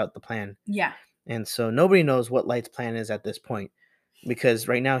finish out the plan. Yeah. And so nobody knows what Light's plan is at this point because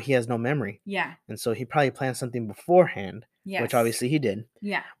right now he has no memory. Yeah. And so he probably planned something beforehand, which obviously he did.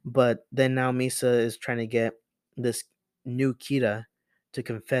 Yeah. But then now Misa is trying to get this new Kira to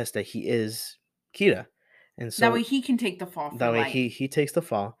confess that he is Kira. And so that way he can take the fall for that way Light. he takes the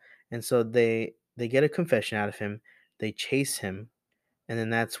fall. And so they get a confession out of him. They chase him. And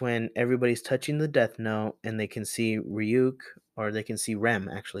then that's when everybody's touching the Death Note and they can see Ryuk or they can see Rem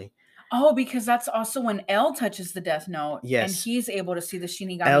actually. Oh, because that's also when Elle touches the Death Note. Yes. And he's able to see the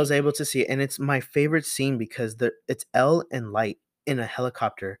Shinigami. Elle's able to see it. And it's my favorite scene because it's Elle and Light in a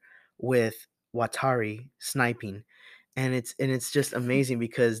helicopter with Watari sniping. And it's just amazing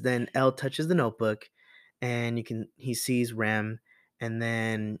because then Elle touches the notebook and he sees Rem, and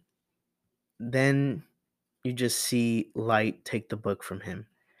then you just see Light take the book from him.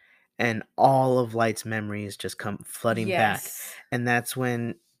 And all of Light's memories just come flooding back. And that's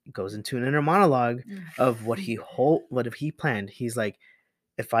when it goes into an inner monologue of what if he planned. He's like,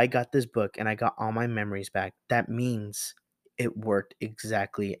 if I got this book and I got all my memories back, that means it worked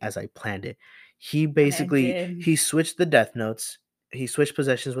exactly as I planned it. He And it basically did. he switched the death notes. He switched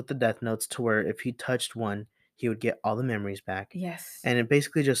possessions with the death notes to where if he touched one, he would get all the memories back. Yes. And it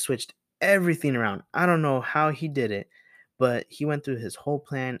basically just switched everything around. I don't know how he did it, but he went through his whole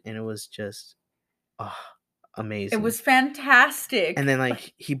plan and it was just oh, It amazing. was fantastic. And then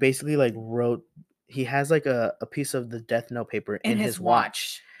like he basically like wrote he has like a piece of the death note paper in in his his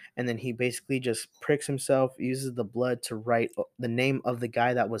watch. And then he basically just pricks himself, uses the blood to write the name of the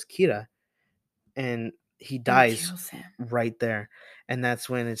guy that was Kira, and he and dies kills him. right there. And that's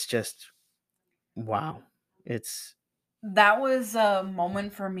when it's just wow. It's That was a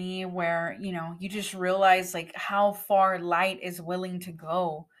moment for me where, you just realize like how far Light is willing to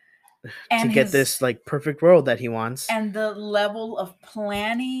go. to And get this his like perfect world that he wants. and the level of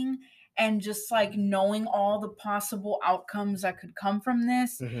planning and just like knowing all the possible outcomes that could come from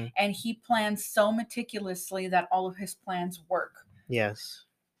this. hmm And he plans so meticulously that all of his plans work. Yes.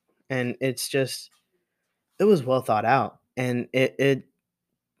 And it's just it was well thought out. And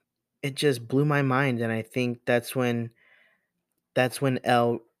it just blew my mind. And I think that's when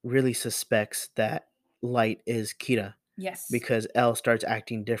L really suspects that Light is Kira Yes. because L starts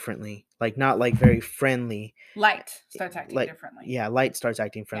acting differently, like not like very friendly. Light starts acting Like differently. yeah, Light starts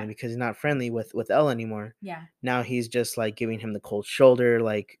acting friendly Yeah. because he's not friendly with L anymore. Yeah. Now he's just like giving him the cold shoulder,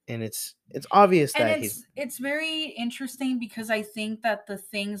 like, and it's obvious And that he's it's very interesting because I think that the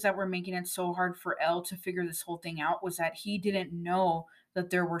things that were making it so hard for L to figure this whole thing out was that he didn't know that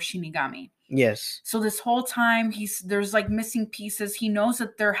there were Shinigami. yes, So this whole time there's like missing pieces. He knows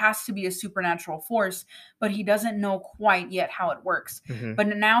that there has to be a supernatural force, but he doesn't know quite yet how it works. hmm But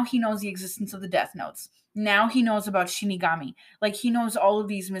now he knows the existence of the Death Notes. Now he knows about Shinigami. Like he knows all of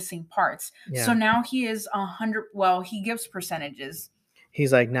these missing parts. yeah. So now he is 100. Well, he gives percentages.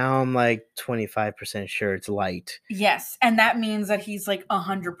 He's like now I'm like 25% sure it's Light. Yes, and that means that he's like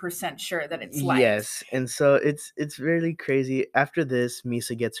 100% sure that it's Light. Yes, and so it's really crazy. After this,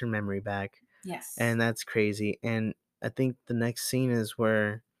 Misa gets her memory back. Yes. And that's crazy. And I think the next scene is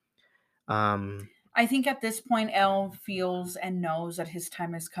where I think at this point Elle feels and knows that his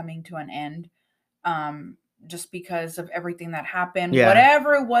time is coming to an end. Just because of everything that happened. Yeah.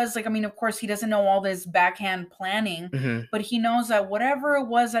 Whatever it was, like I mean, of course he doesn't know all this backhand planning, mhm, but he knows that whatever it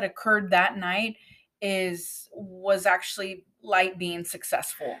was that occurred that night was actually Light being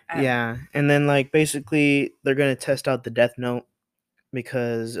successful. yeah, and then like basically they're gonna test out the Death Note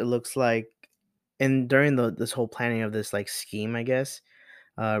because it looks like, and during this whole planning of this like scheme, I guess,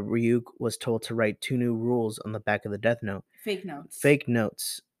 Ryuk was told to write 2 new rules on the back of the Death Note. Fake notes. Fake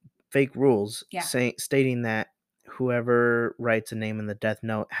notes, fake rules, Yeah. stating that whoever writes a name in the Death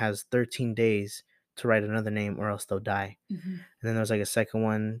Note has 13 days to write another name or else they'll die. Mhm. And then there was like a second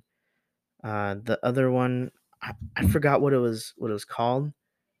one. The other one, I forgot what it was called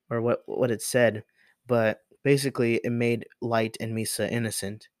or what it said, but basically it made Light and Misa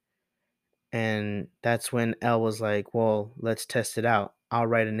innocent. And that's when L was like, "Well, let's test it out. I'll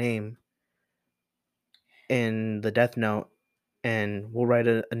write a name in the Death Note, and we'll write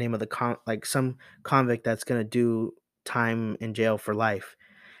a name of the like some convict that's gonna do time in jail for life."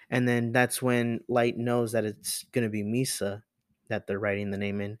 And then that's when Light knows that it's gonna be Misa that they're writing the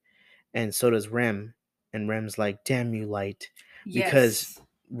name in, and so does Rem. And Rem's like, "Damn you, Light," because Yes.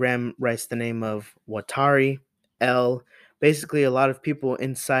 Rem writes the name of Watari, L, basically a lot of people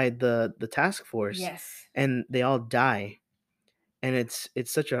inside the task force, Yes. and they all die. And it's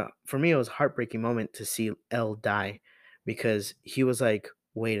such a, for me it was a heartbreaking moment to see L die because he was like,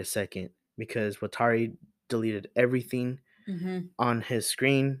 wait a second, because Watari deleted everything Mhm. on his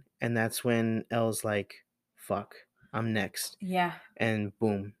screen, and that's when L's like, fuck, I'm next. Yeah. And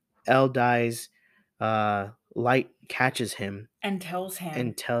boom, L dies. Light catches him And tells him.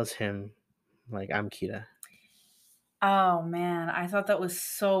 and tells him, like, I'm Kita. Oh man, I thought that was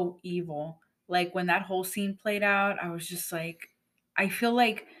so evil. Like when that whole scene played out, I was just like, I feel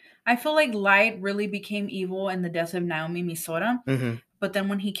like Light really became evil in the death of Naomi Misora. hmm But then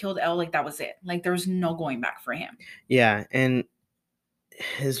when he killed L, like that was it. Like there was no going back for him. Yeah, and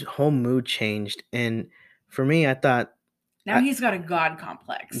his whole mood changed. And for me, I thought, Now he's got a god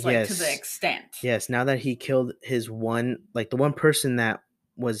complex, like to the yes, extent. yes, now that he killed his one, like the one person that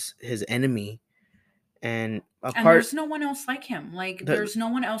was his enemy, and And there's no one else like him. Like there's no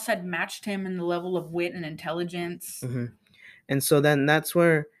one else that matched him in the level of wit and intelligence. Mhm. And so then that's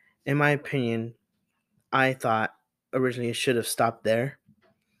where, in my opinion, I thought originally it should have stopped there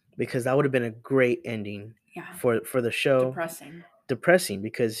because that would have been a great ending Yeah. for the show. Depressing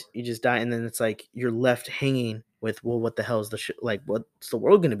because you just die and then it's like you're left hanging with, well, what the hell is like what's the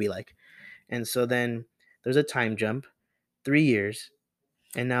world going to be like? And so then there's a time jump 3 years,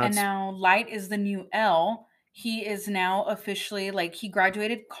 and now And it's now Light is the new L. He is now officially like he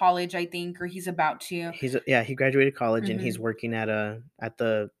graduated college, I think, or he's about to. he graduated college and he's Mhm. working at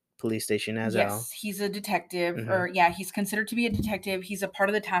the police station as L. Yes, he's a detective, Mhm. or yeah, he's considered to be a detective. He's a part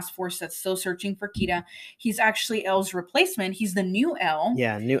of the task force that's still searching for Kita. He's actually L's replacement. He's the new L.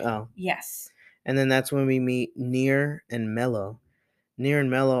 Yeah, new L. Yes. And then that's when we meet Near and Mello. Near and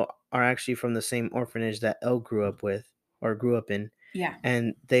Mello are actually from the same orphanage that L grew up in, Yeah.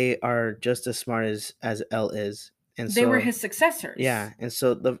 and they are just as smart as L is. And They were so his successors. yeah, and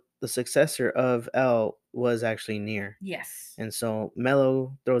so the successor of L was actually Near. Yes. And so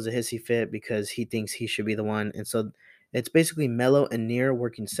Mello throws a hissy fit because he thinks he should be the one. And so it's basically Mello and Near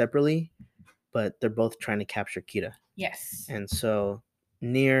working separately, but they're both trying to capture Kita. Yes. And so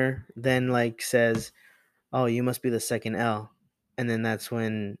Near then like says, "Oh, you must be the second L." And then that's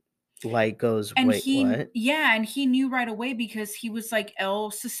when Light goes, And "Wait, what?" and he knew right away because he was like L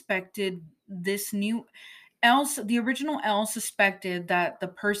suspected this new the original L suspected that the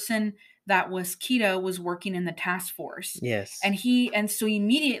person that was Kita was working in the task force. Yes. And so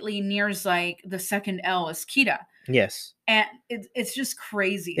immediately Near's like the second L is Kita. Yes. And it's just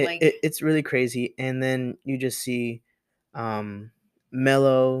crazy. It's really crazy. And then you just see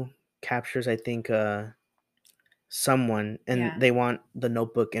Mello captures, I think, someone, and Yeah. they want the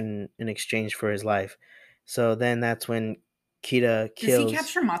notebook in exchange for his life. So then that's when Kita Does he kills.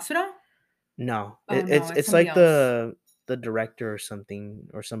 capture Matsuda? No, Oh, no, it's it's like somebody else. the director or something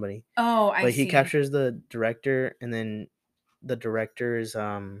or somebody. Oh, I But he see. captures the director, and then the director is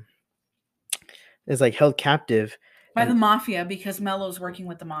like held captive By and the mafia, because Mello's working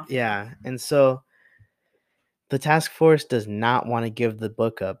with the mafia. yeah, and so the task force does not want to give the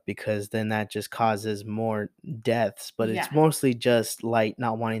book up because then that just causes more deaths, but it's Yeah. mostly just Light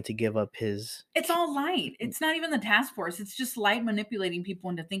not wanting to give up his. It's all Light. It's not even the task force. It's just Light manipulating people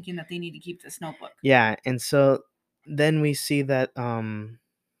into thinking that they need to keep this notebook. Yeah, and so then we see that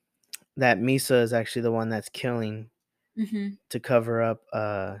that Misa is actually the one that's killing Mm-hmm. to cover up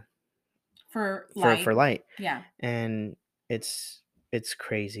For Light. for Light. Yeah. And it's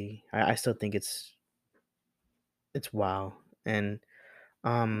crazy. I still think it's wow. And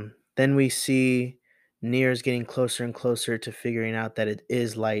then we see Near's getting closer and closer to figuring out that it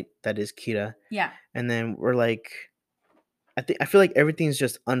is Light that is Kita. Yeah. And then we're like, I feel like everything's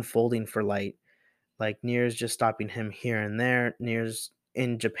just unfolding for Light. Like Near's just stopping him here and there. Near's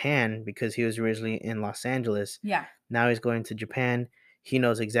in Japan because he was originally in Los Angeles. Yeah. Now he's going to Japan. He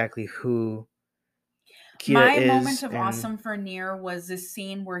knows exactly who Kita My is. moment of and awesome for Near was this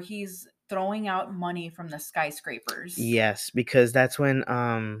scene where he's throwing out money from the skyscrapers. Yes, because that's when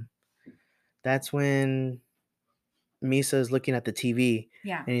Misa is looking at the TV.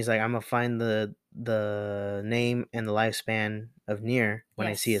 Yeah. And he's like, I'm gonna find the name and the lifespan of Near when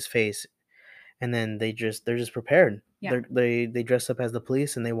I see his Yes. face. And then they're just prepared. Yeah. They dress up as the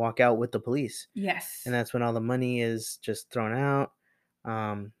police and they walk out with the police. Yes. And that's when all the money is just thrown out.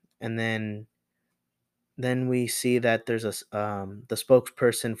 And then we see that there's the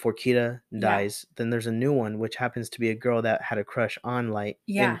spokesperson for Kita dies. Then there's a new one, which happens to be a girl that had a crush on Light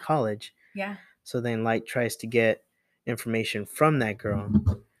in college. Yeah. So then Light tries to get information from that girl,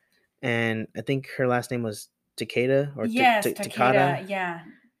 and I think her last name was Takeda or Yes, Takada. Takeda. Yeah.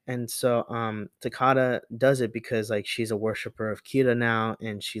 And so Takada does it because like she's a worshiper of Kita now,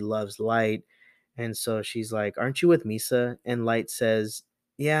 and she loves Light. And so she's like, "Aren't you with Misa?" And Light says,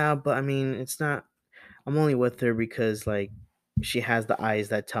 "Yeah, but I mean, it's not. I'm only with her because like she has the eyes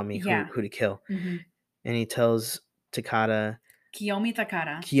that tell me Yeah. who to kill." Mm-hmm. And he tells Takada, Kiyomi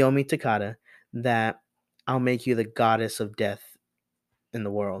Takada, that I'll make you the goddess of death in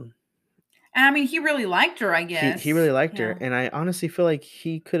the world. I mean, he really liked her, I guess. He really liked her, Yeah. and I honestly feel like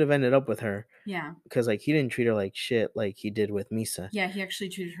he could have ended up with her. Yeah. Because like he didn't treat her like shit like he did with Misa. Yeah, he actually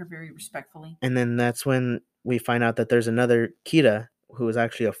treated her very respectfully. And then that's when we find out that there's another Kita who was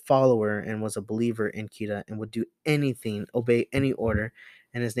actually a follower and was a believer in Kita and would do anything, obey any order,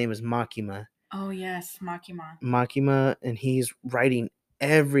 and his name is Makima. Oh yes, Makima, and he's writing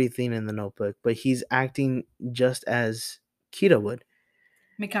everything in the notebook, but he's acting just as Kita would.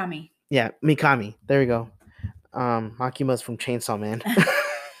 Mikami. Yeah, Mikami. There we go. Makima's from Chainsaw Man.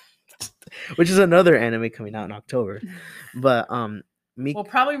 Which is another anime coming out in October. But we'll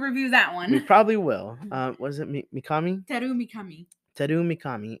probably review that one. We probably will. What is it, Mikami? Teru Mikami. Teru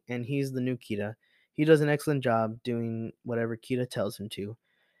Mikami, and he's the new Kita. He does an excellent job doing whatever Kita tells him to.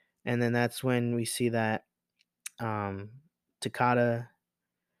 And then that's when we see that Takada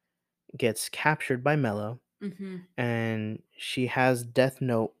gets captured by Mello, and she has Death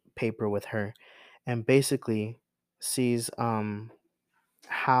Note paper with her. And basically, sees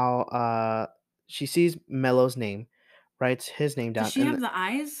how she sees Mello's name, writes his name Does down, she and have the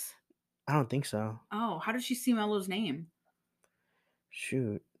eyes? I don't think so. Oh, how does she see Mello's name?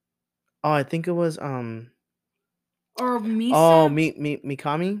 Shoot. Oh, I think it was Or oh, Misa?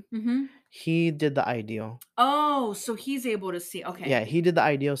 Mikami. Mm-hmm. He did the ideal. Oh, so he's able to see. Okay. Yeah, he did the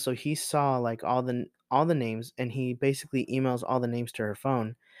ideal, so he saw like all the names, and he basically emails all the names to her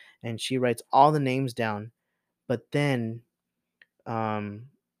phone, and she writes all the names down. But then um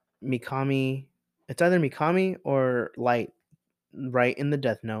Mikami, it's either Mikami or Light, right in the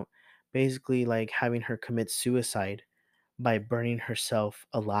death note, basically like having her commit suicide by burning herself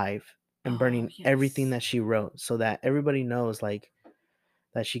alive and Oh, burning everything yes. that she wrote, so that everybody knows like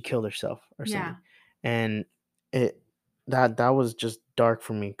that she killed herself or Yeah. something. And it that was just dark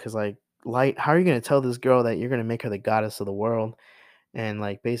for me, because like, Light, how are you going to tell this girl that you're going to make her the goddess of the world, and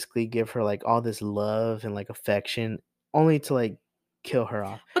like basically give her like all this love and like affection, only to like kill her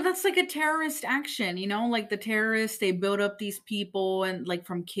off? But that's like a terrorist action, like the terrorists, they build up these people and like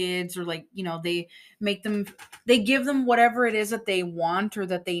from kids or like, they give them whatever it is that they want or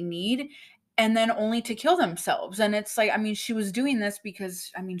that they need and then only to kill themselves. And it's like, I mean, she was doing this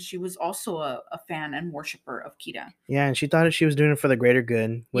because, I mean, she was also a fan and worshiper of Kita. Yeah, and she thought that she was doing it for the greater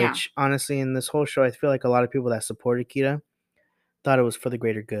good, Yeah. which honestly, in this whole show, I feel like a lot of people that supported Kita thought it was for the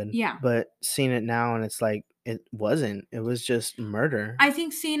greater good. Yeah. But seeing it now, and it's like, it wasn't. It was just murder. I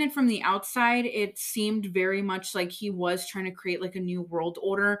think seeing it from the outside, it seemed very much like he was trying to create like a new world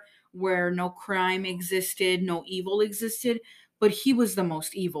order where no crime existed, no evil existed, but he was the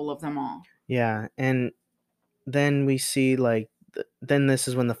most evil of them all. Yeah, and then we see like then this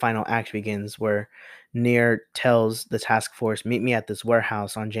is when the final act begins, where Near tells the task force, meet me at this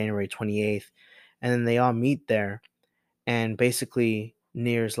warehouse on January 28th, and then they all meet there, and basically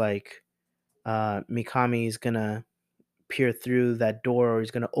Near's like, Mikami's gonna peer through that door, or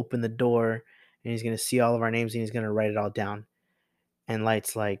he's gonna open the door, and he's gonna see all of our names, and he's gonna write it all down. And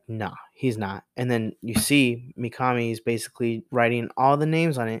Light's like, nah, he's not. And then you see Mikami's basically writing all the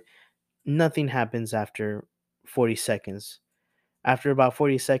names on it. Nothing happens after 40 seconds. After about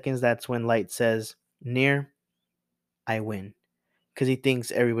 40 seconds, that's when Light says, Near, I win. Because he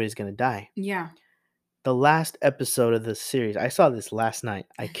thinks everybody's going to die. Yeah. The last episode of the series, I saw this last night.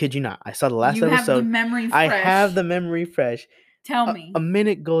 I kid you not. I saw the last You have the episode. memory I fresh. have the memory fresh. Tell me. A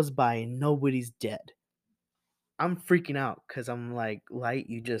minute goes by and nobody's dead. I'm freaking out because I'm like, Light,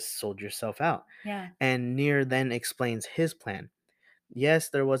 you just sold yourself out. Yeah. And Near then explains his plan. Yes,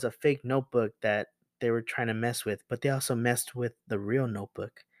 there was a fake notebook that they were trying to mess with, but they also messed with the real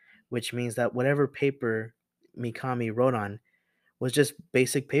notebook, which means that whatever paper Mikami wrote on was just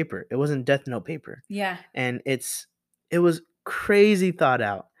basic paper. It wasn't Death Note paper. Yeah. And it was crazy thought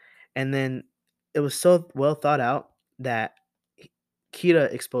out. And then it was so well thought out that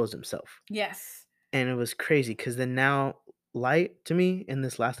Kira exposed himself. Yes. And it was crazy because then now Light, to me, in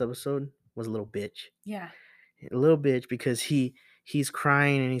this last episode, was a little bitch. Yeah. A little bitch, because he's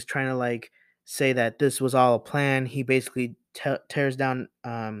crying and he's trying to like say that this was all a plan. He basically tears down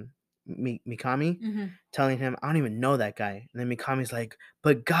Mikami, telling him, I don't even know that guy. And then Mikami's like,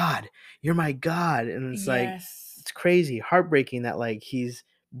 but God, you're my God. And it's like, it's crazy, heartbreaking that like he's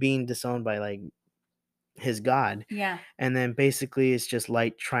being disowned by like his God. Yeah. And then basically it's just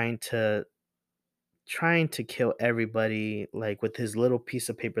Light trying to kill everybody, like with his little piece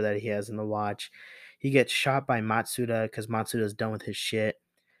of paper that he has in the watch. He gets shot by Matsuda because Matsuda's done with his shit.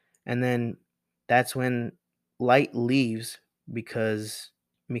 And then that's when Light leaves, because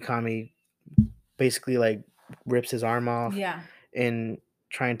Mikami basically like rips his arm off Yeah. in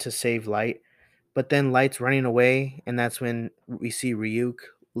trying to save Light. But then Light's running away, and that's when we see Ryuk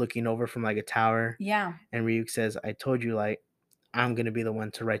looking over from like a tower. Yeah. And Ryuk says, I told you, Light, I'm going to be the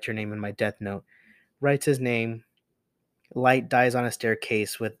one to write your name in my death note. Writes his name. Light dies on a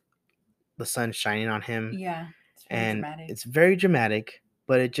staircase with the sun shining on him. Yeah. It's very dramatic. It's very dramatic,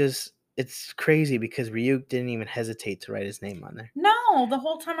 but it's crazy because Ryuk didn't even hesitate to write his name on there. No, the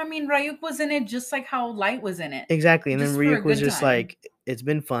whole time. I mean, Ryuk was in it just like how Light was in it. Exactly. And just then for a Ryuk was good just time. like, it's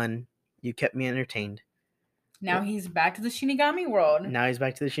been fun. You kept me entertained. Now he's back to the Shinigami world. Now he's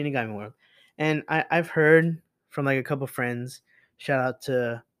back to the Shinigami world. And I've heard from like a couple friends, shout out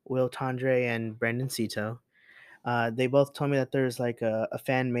to Will Tandre and Brandon Cito. They both told me that there's like a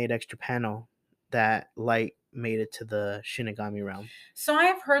fan-made extra panel that Light made it to the Shinigami realm. So I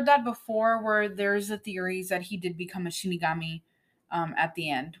have heard that before, where there's a theories that he did become a Shinigami at the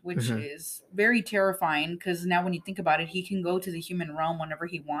end, which is very terrifying because now when you think about it, he can go to the human realm whenever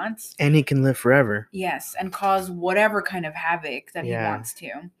he wants. And he can live forever. Yes, and cause whatever kind of havoc that he wants to.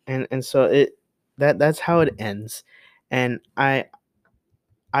 And so that's how it ends. And I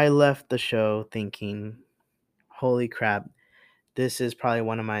left the show thinking, holy crap, this is probably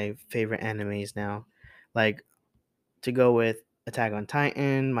one of my favorite animes now. Like, to go with Attack on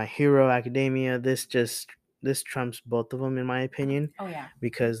Titan, My Hero Academia, this trumps both of them in my opinion, Oh yeah.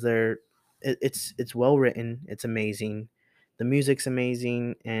 because it's well written, it's amazing, the music's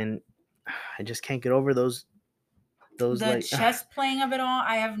amazing, and I just can't get over those The like chess playing of it all,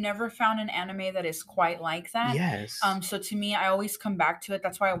 I have never found an anime that is quite like that. yes. So to me, I always come back to it.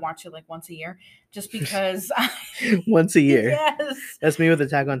 That's why I watch it like once a year, just because. Once a year. Yes. That's me with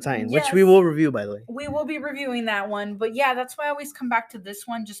Attack on Titan, which we Yes. will review, by the way. We will be reviewing that one, but yeah, that's why I always come back to this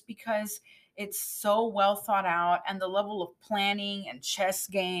one, just because it's so well thought out, and the level of planning and chess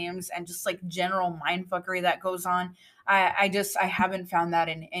games and just like general mindfuckery that goes on. I haven't found that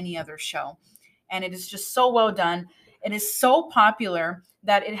in any other show, and it is just so well done. It is so popular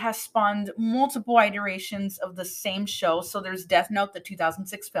that it has spawned multiple iterations of the same show. So there's Death Note, the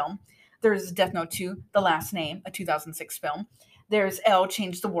 2006 film. There's Death Note 2, The Last Name, a 2006 film. There's L,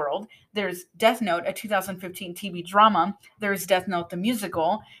 Change the World. There's Death Note, a 2015 TV drama. There's Death Note, the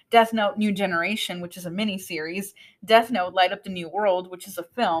musical. Death Note, New Generation, which is a miniseries. Death Note, Light Up the New World, which is a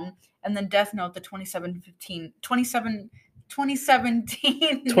film. And then Death Note, the 2017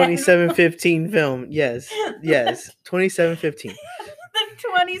 2015 film. Yes. 2015. The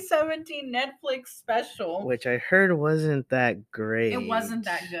 2017 Netflix special. Which I heard wasn't that great. It wasn't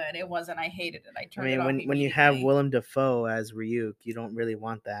that good. It wasn't. I hated it. I turned it off when you have immediately. Willem Dafoe as Ryuk, you don't really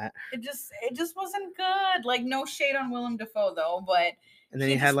want that. It just wasn't good. Like, no shade on Willem Dafoe though, but And then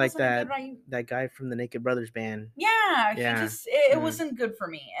he you had just like wasn't a that good writer. that guy from the Naked Brothers band. Yeah, Yeah. he just it Mm. wasn't good for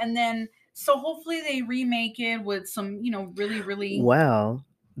me. And then so hopefully they remake it with some, really Well,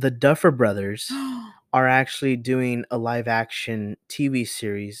 the Duffer Brothers are actually doing a live action TV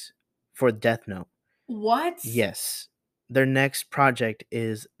series for Death Note. What? Yes. Their next project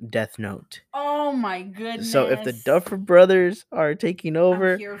is Death Note. Oh my goodness. So if the Duffer Brothers are taking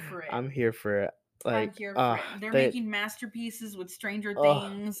over, I'm here for it. I'm here for it. Like, I'm here for it. They're making masterpieces with Stranger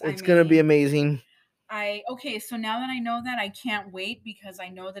Things. It's gonna be amazing. Okay, so now that I know that, I can't wait, because I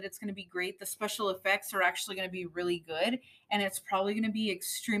know that it's going to be great. The special effects are actually going to be really good, and it's probably going to be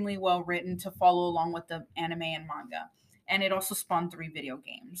extremely well written to follow along with the anime and manga. And it also spawned 3 video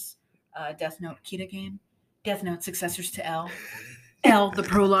games: Death Note Kita game, Death Note Successors to L, L the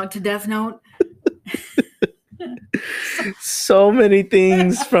prologue to Death Note. So many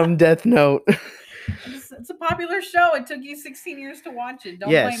things from Death Note. It's a popular show. It took you 16 years to watch it.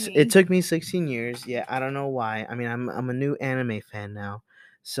 Don't Yes, blame me. it took me 16 years. Yeah, I don't know why. I mean, I'm a new anime fan now,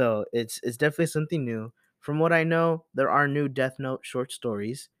 so it's definitely something new. From what I know, there are new Death Note short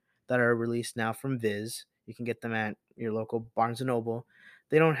stories that are released now from Viz. You can get them at your local Barnes and Noble.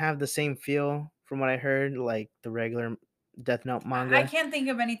 They don't have the same feel, from what I heard, like the regular Death Note manga. I can't think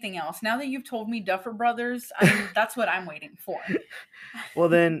of anything else. Now that you've told me Duffer Brothers, that's what I'm waiting for. Well,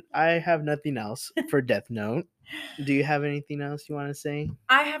 then I have nothing else for Death Note. Do you have anything else you want to say?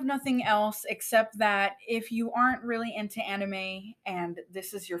 I have nothing else except that if you aren't really into anime and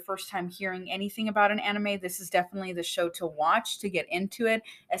this is your first time hearing anything about an anime, this is definitely the show to watch to get into it,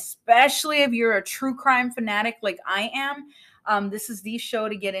 especially if you're a true crime fanatic like I am. This is the show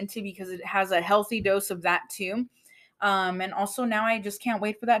to get into because it has a healthy dose of that too. And also now I just can't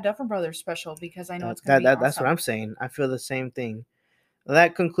wait for that Duffer Brothers special, because I know it's going to be awesome. That's what I'm saying. I feel the same thing.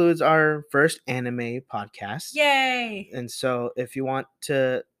 That concludes our first anime podcast. Yay! And so if you want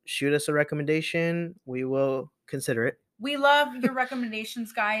to shoot us a recommendation, we will consider it. We love your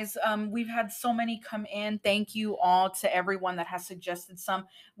recommendations, guys. We've had so many come in. Thank you all to everyone that has suggested some.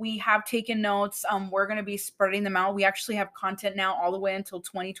 We have taken notes. We're going to be spreading them out. We actually have content now all the way until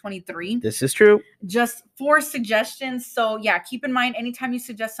 2023. This is true. Just 4 suggestions. So yeah, keep in mind, anytime you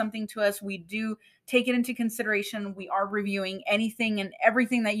suggest something to us, we do take it into consideration. We are reviewing anything and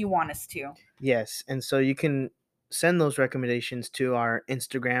everything that you want us to. Yes. And so you can send those recommendations to our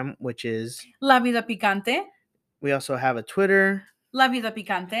Instagram, which is La Vida Picante. We also have a Twitter, La Vida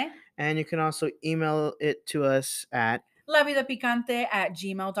Picante. And you can also email it to us at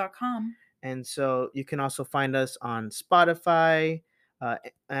lavidapicante@gmail.com. And so you can also find us on Spotify,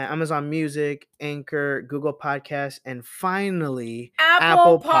 Amazon Music, Anchor, Google Podcasts, and finally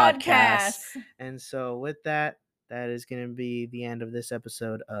Apple Podcasts. And so with that, that is going to be the end of this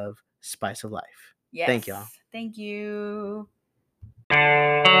episode of Spice of Life. Yes. Thank y'all. Thank you.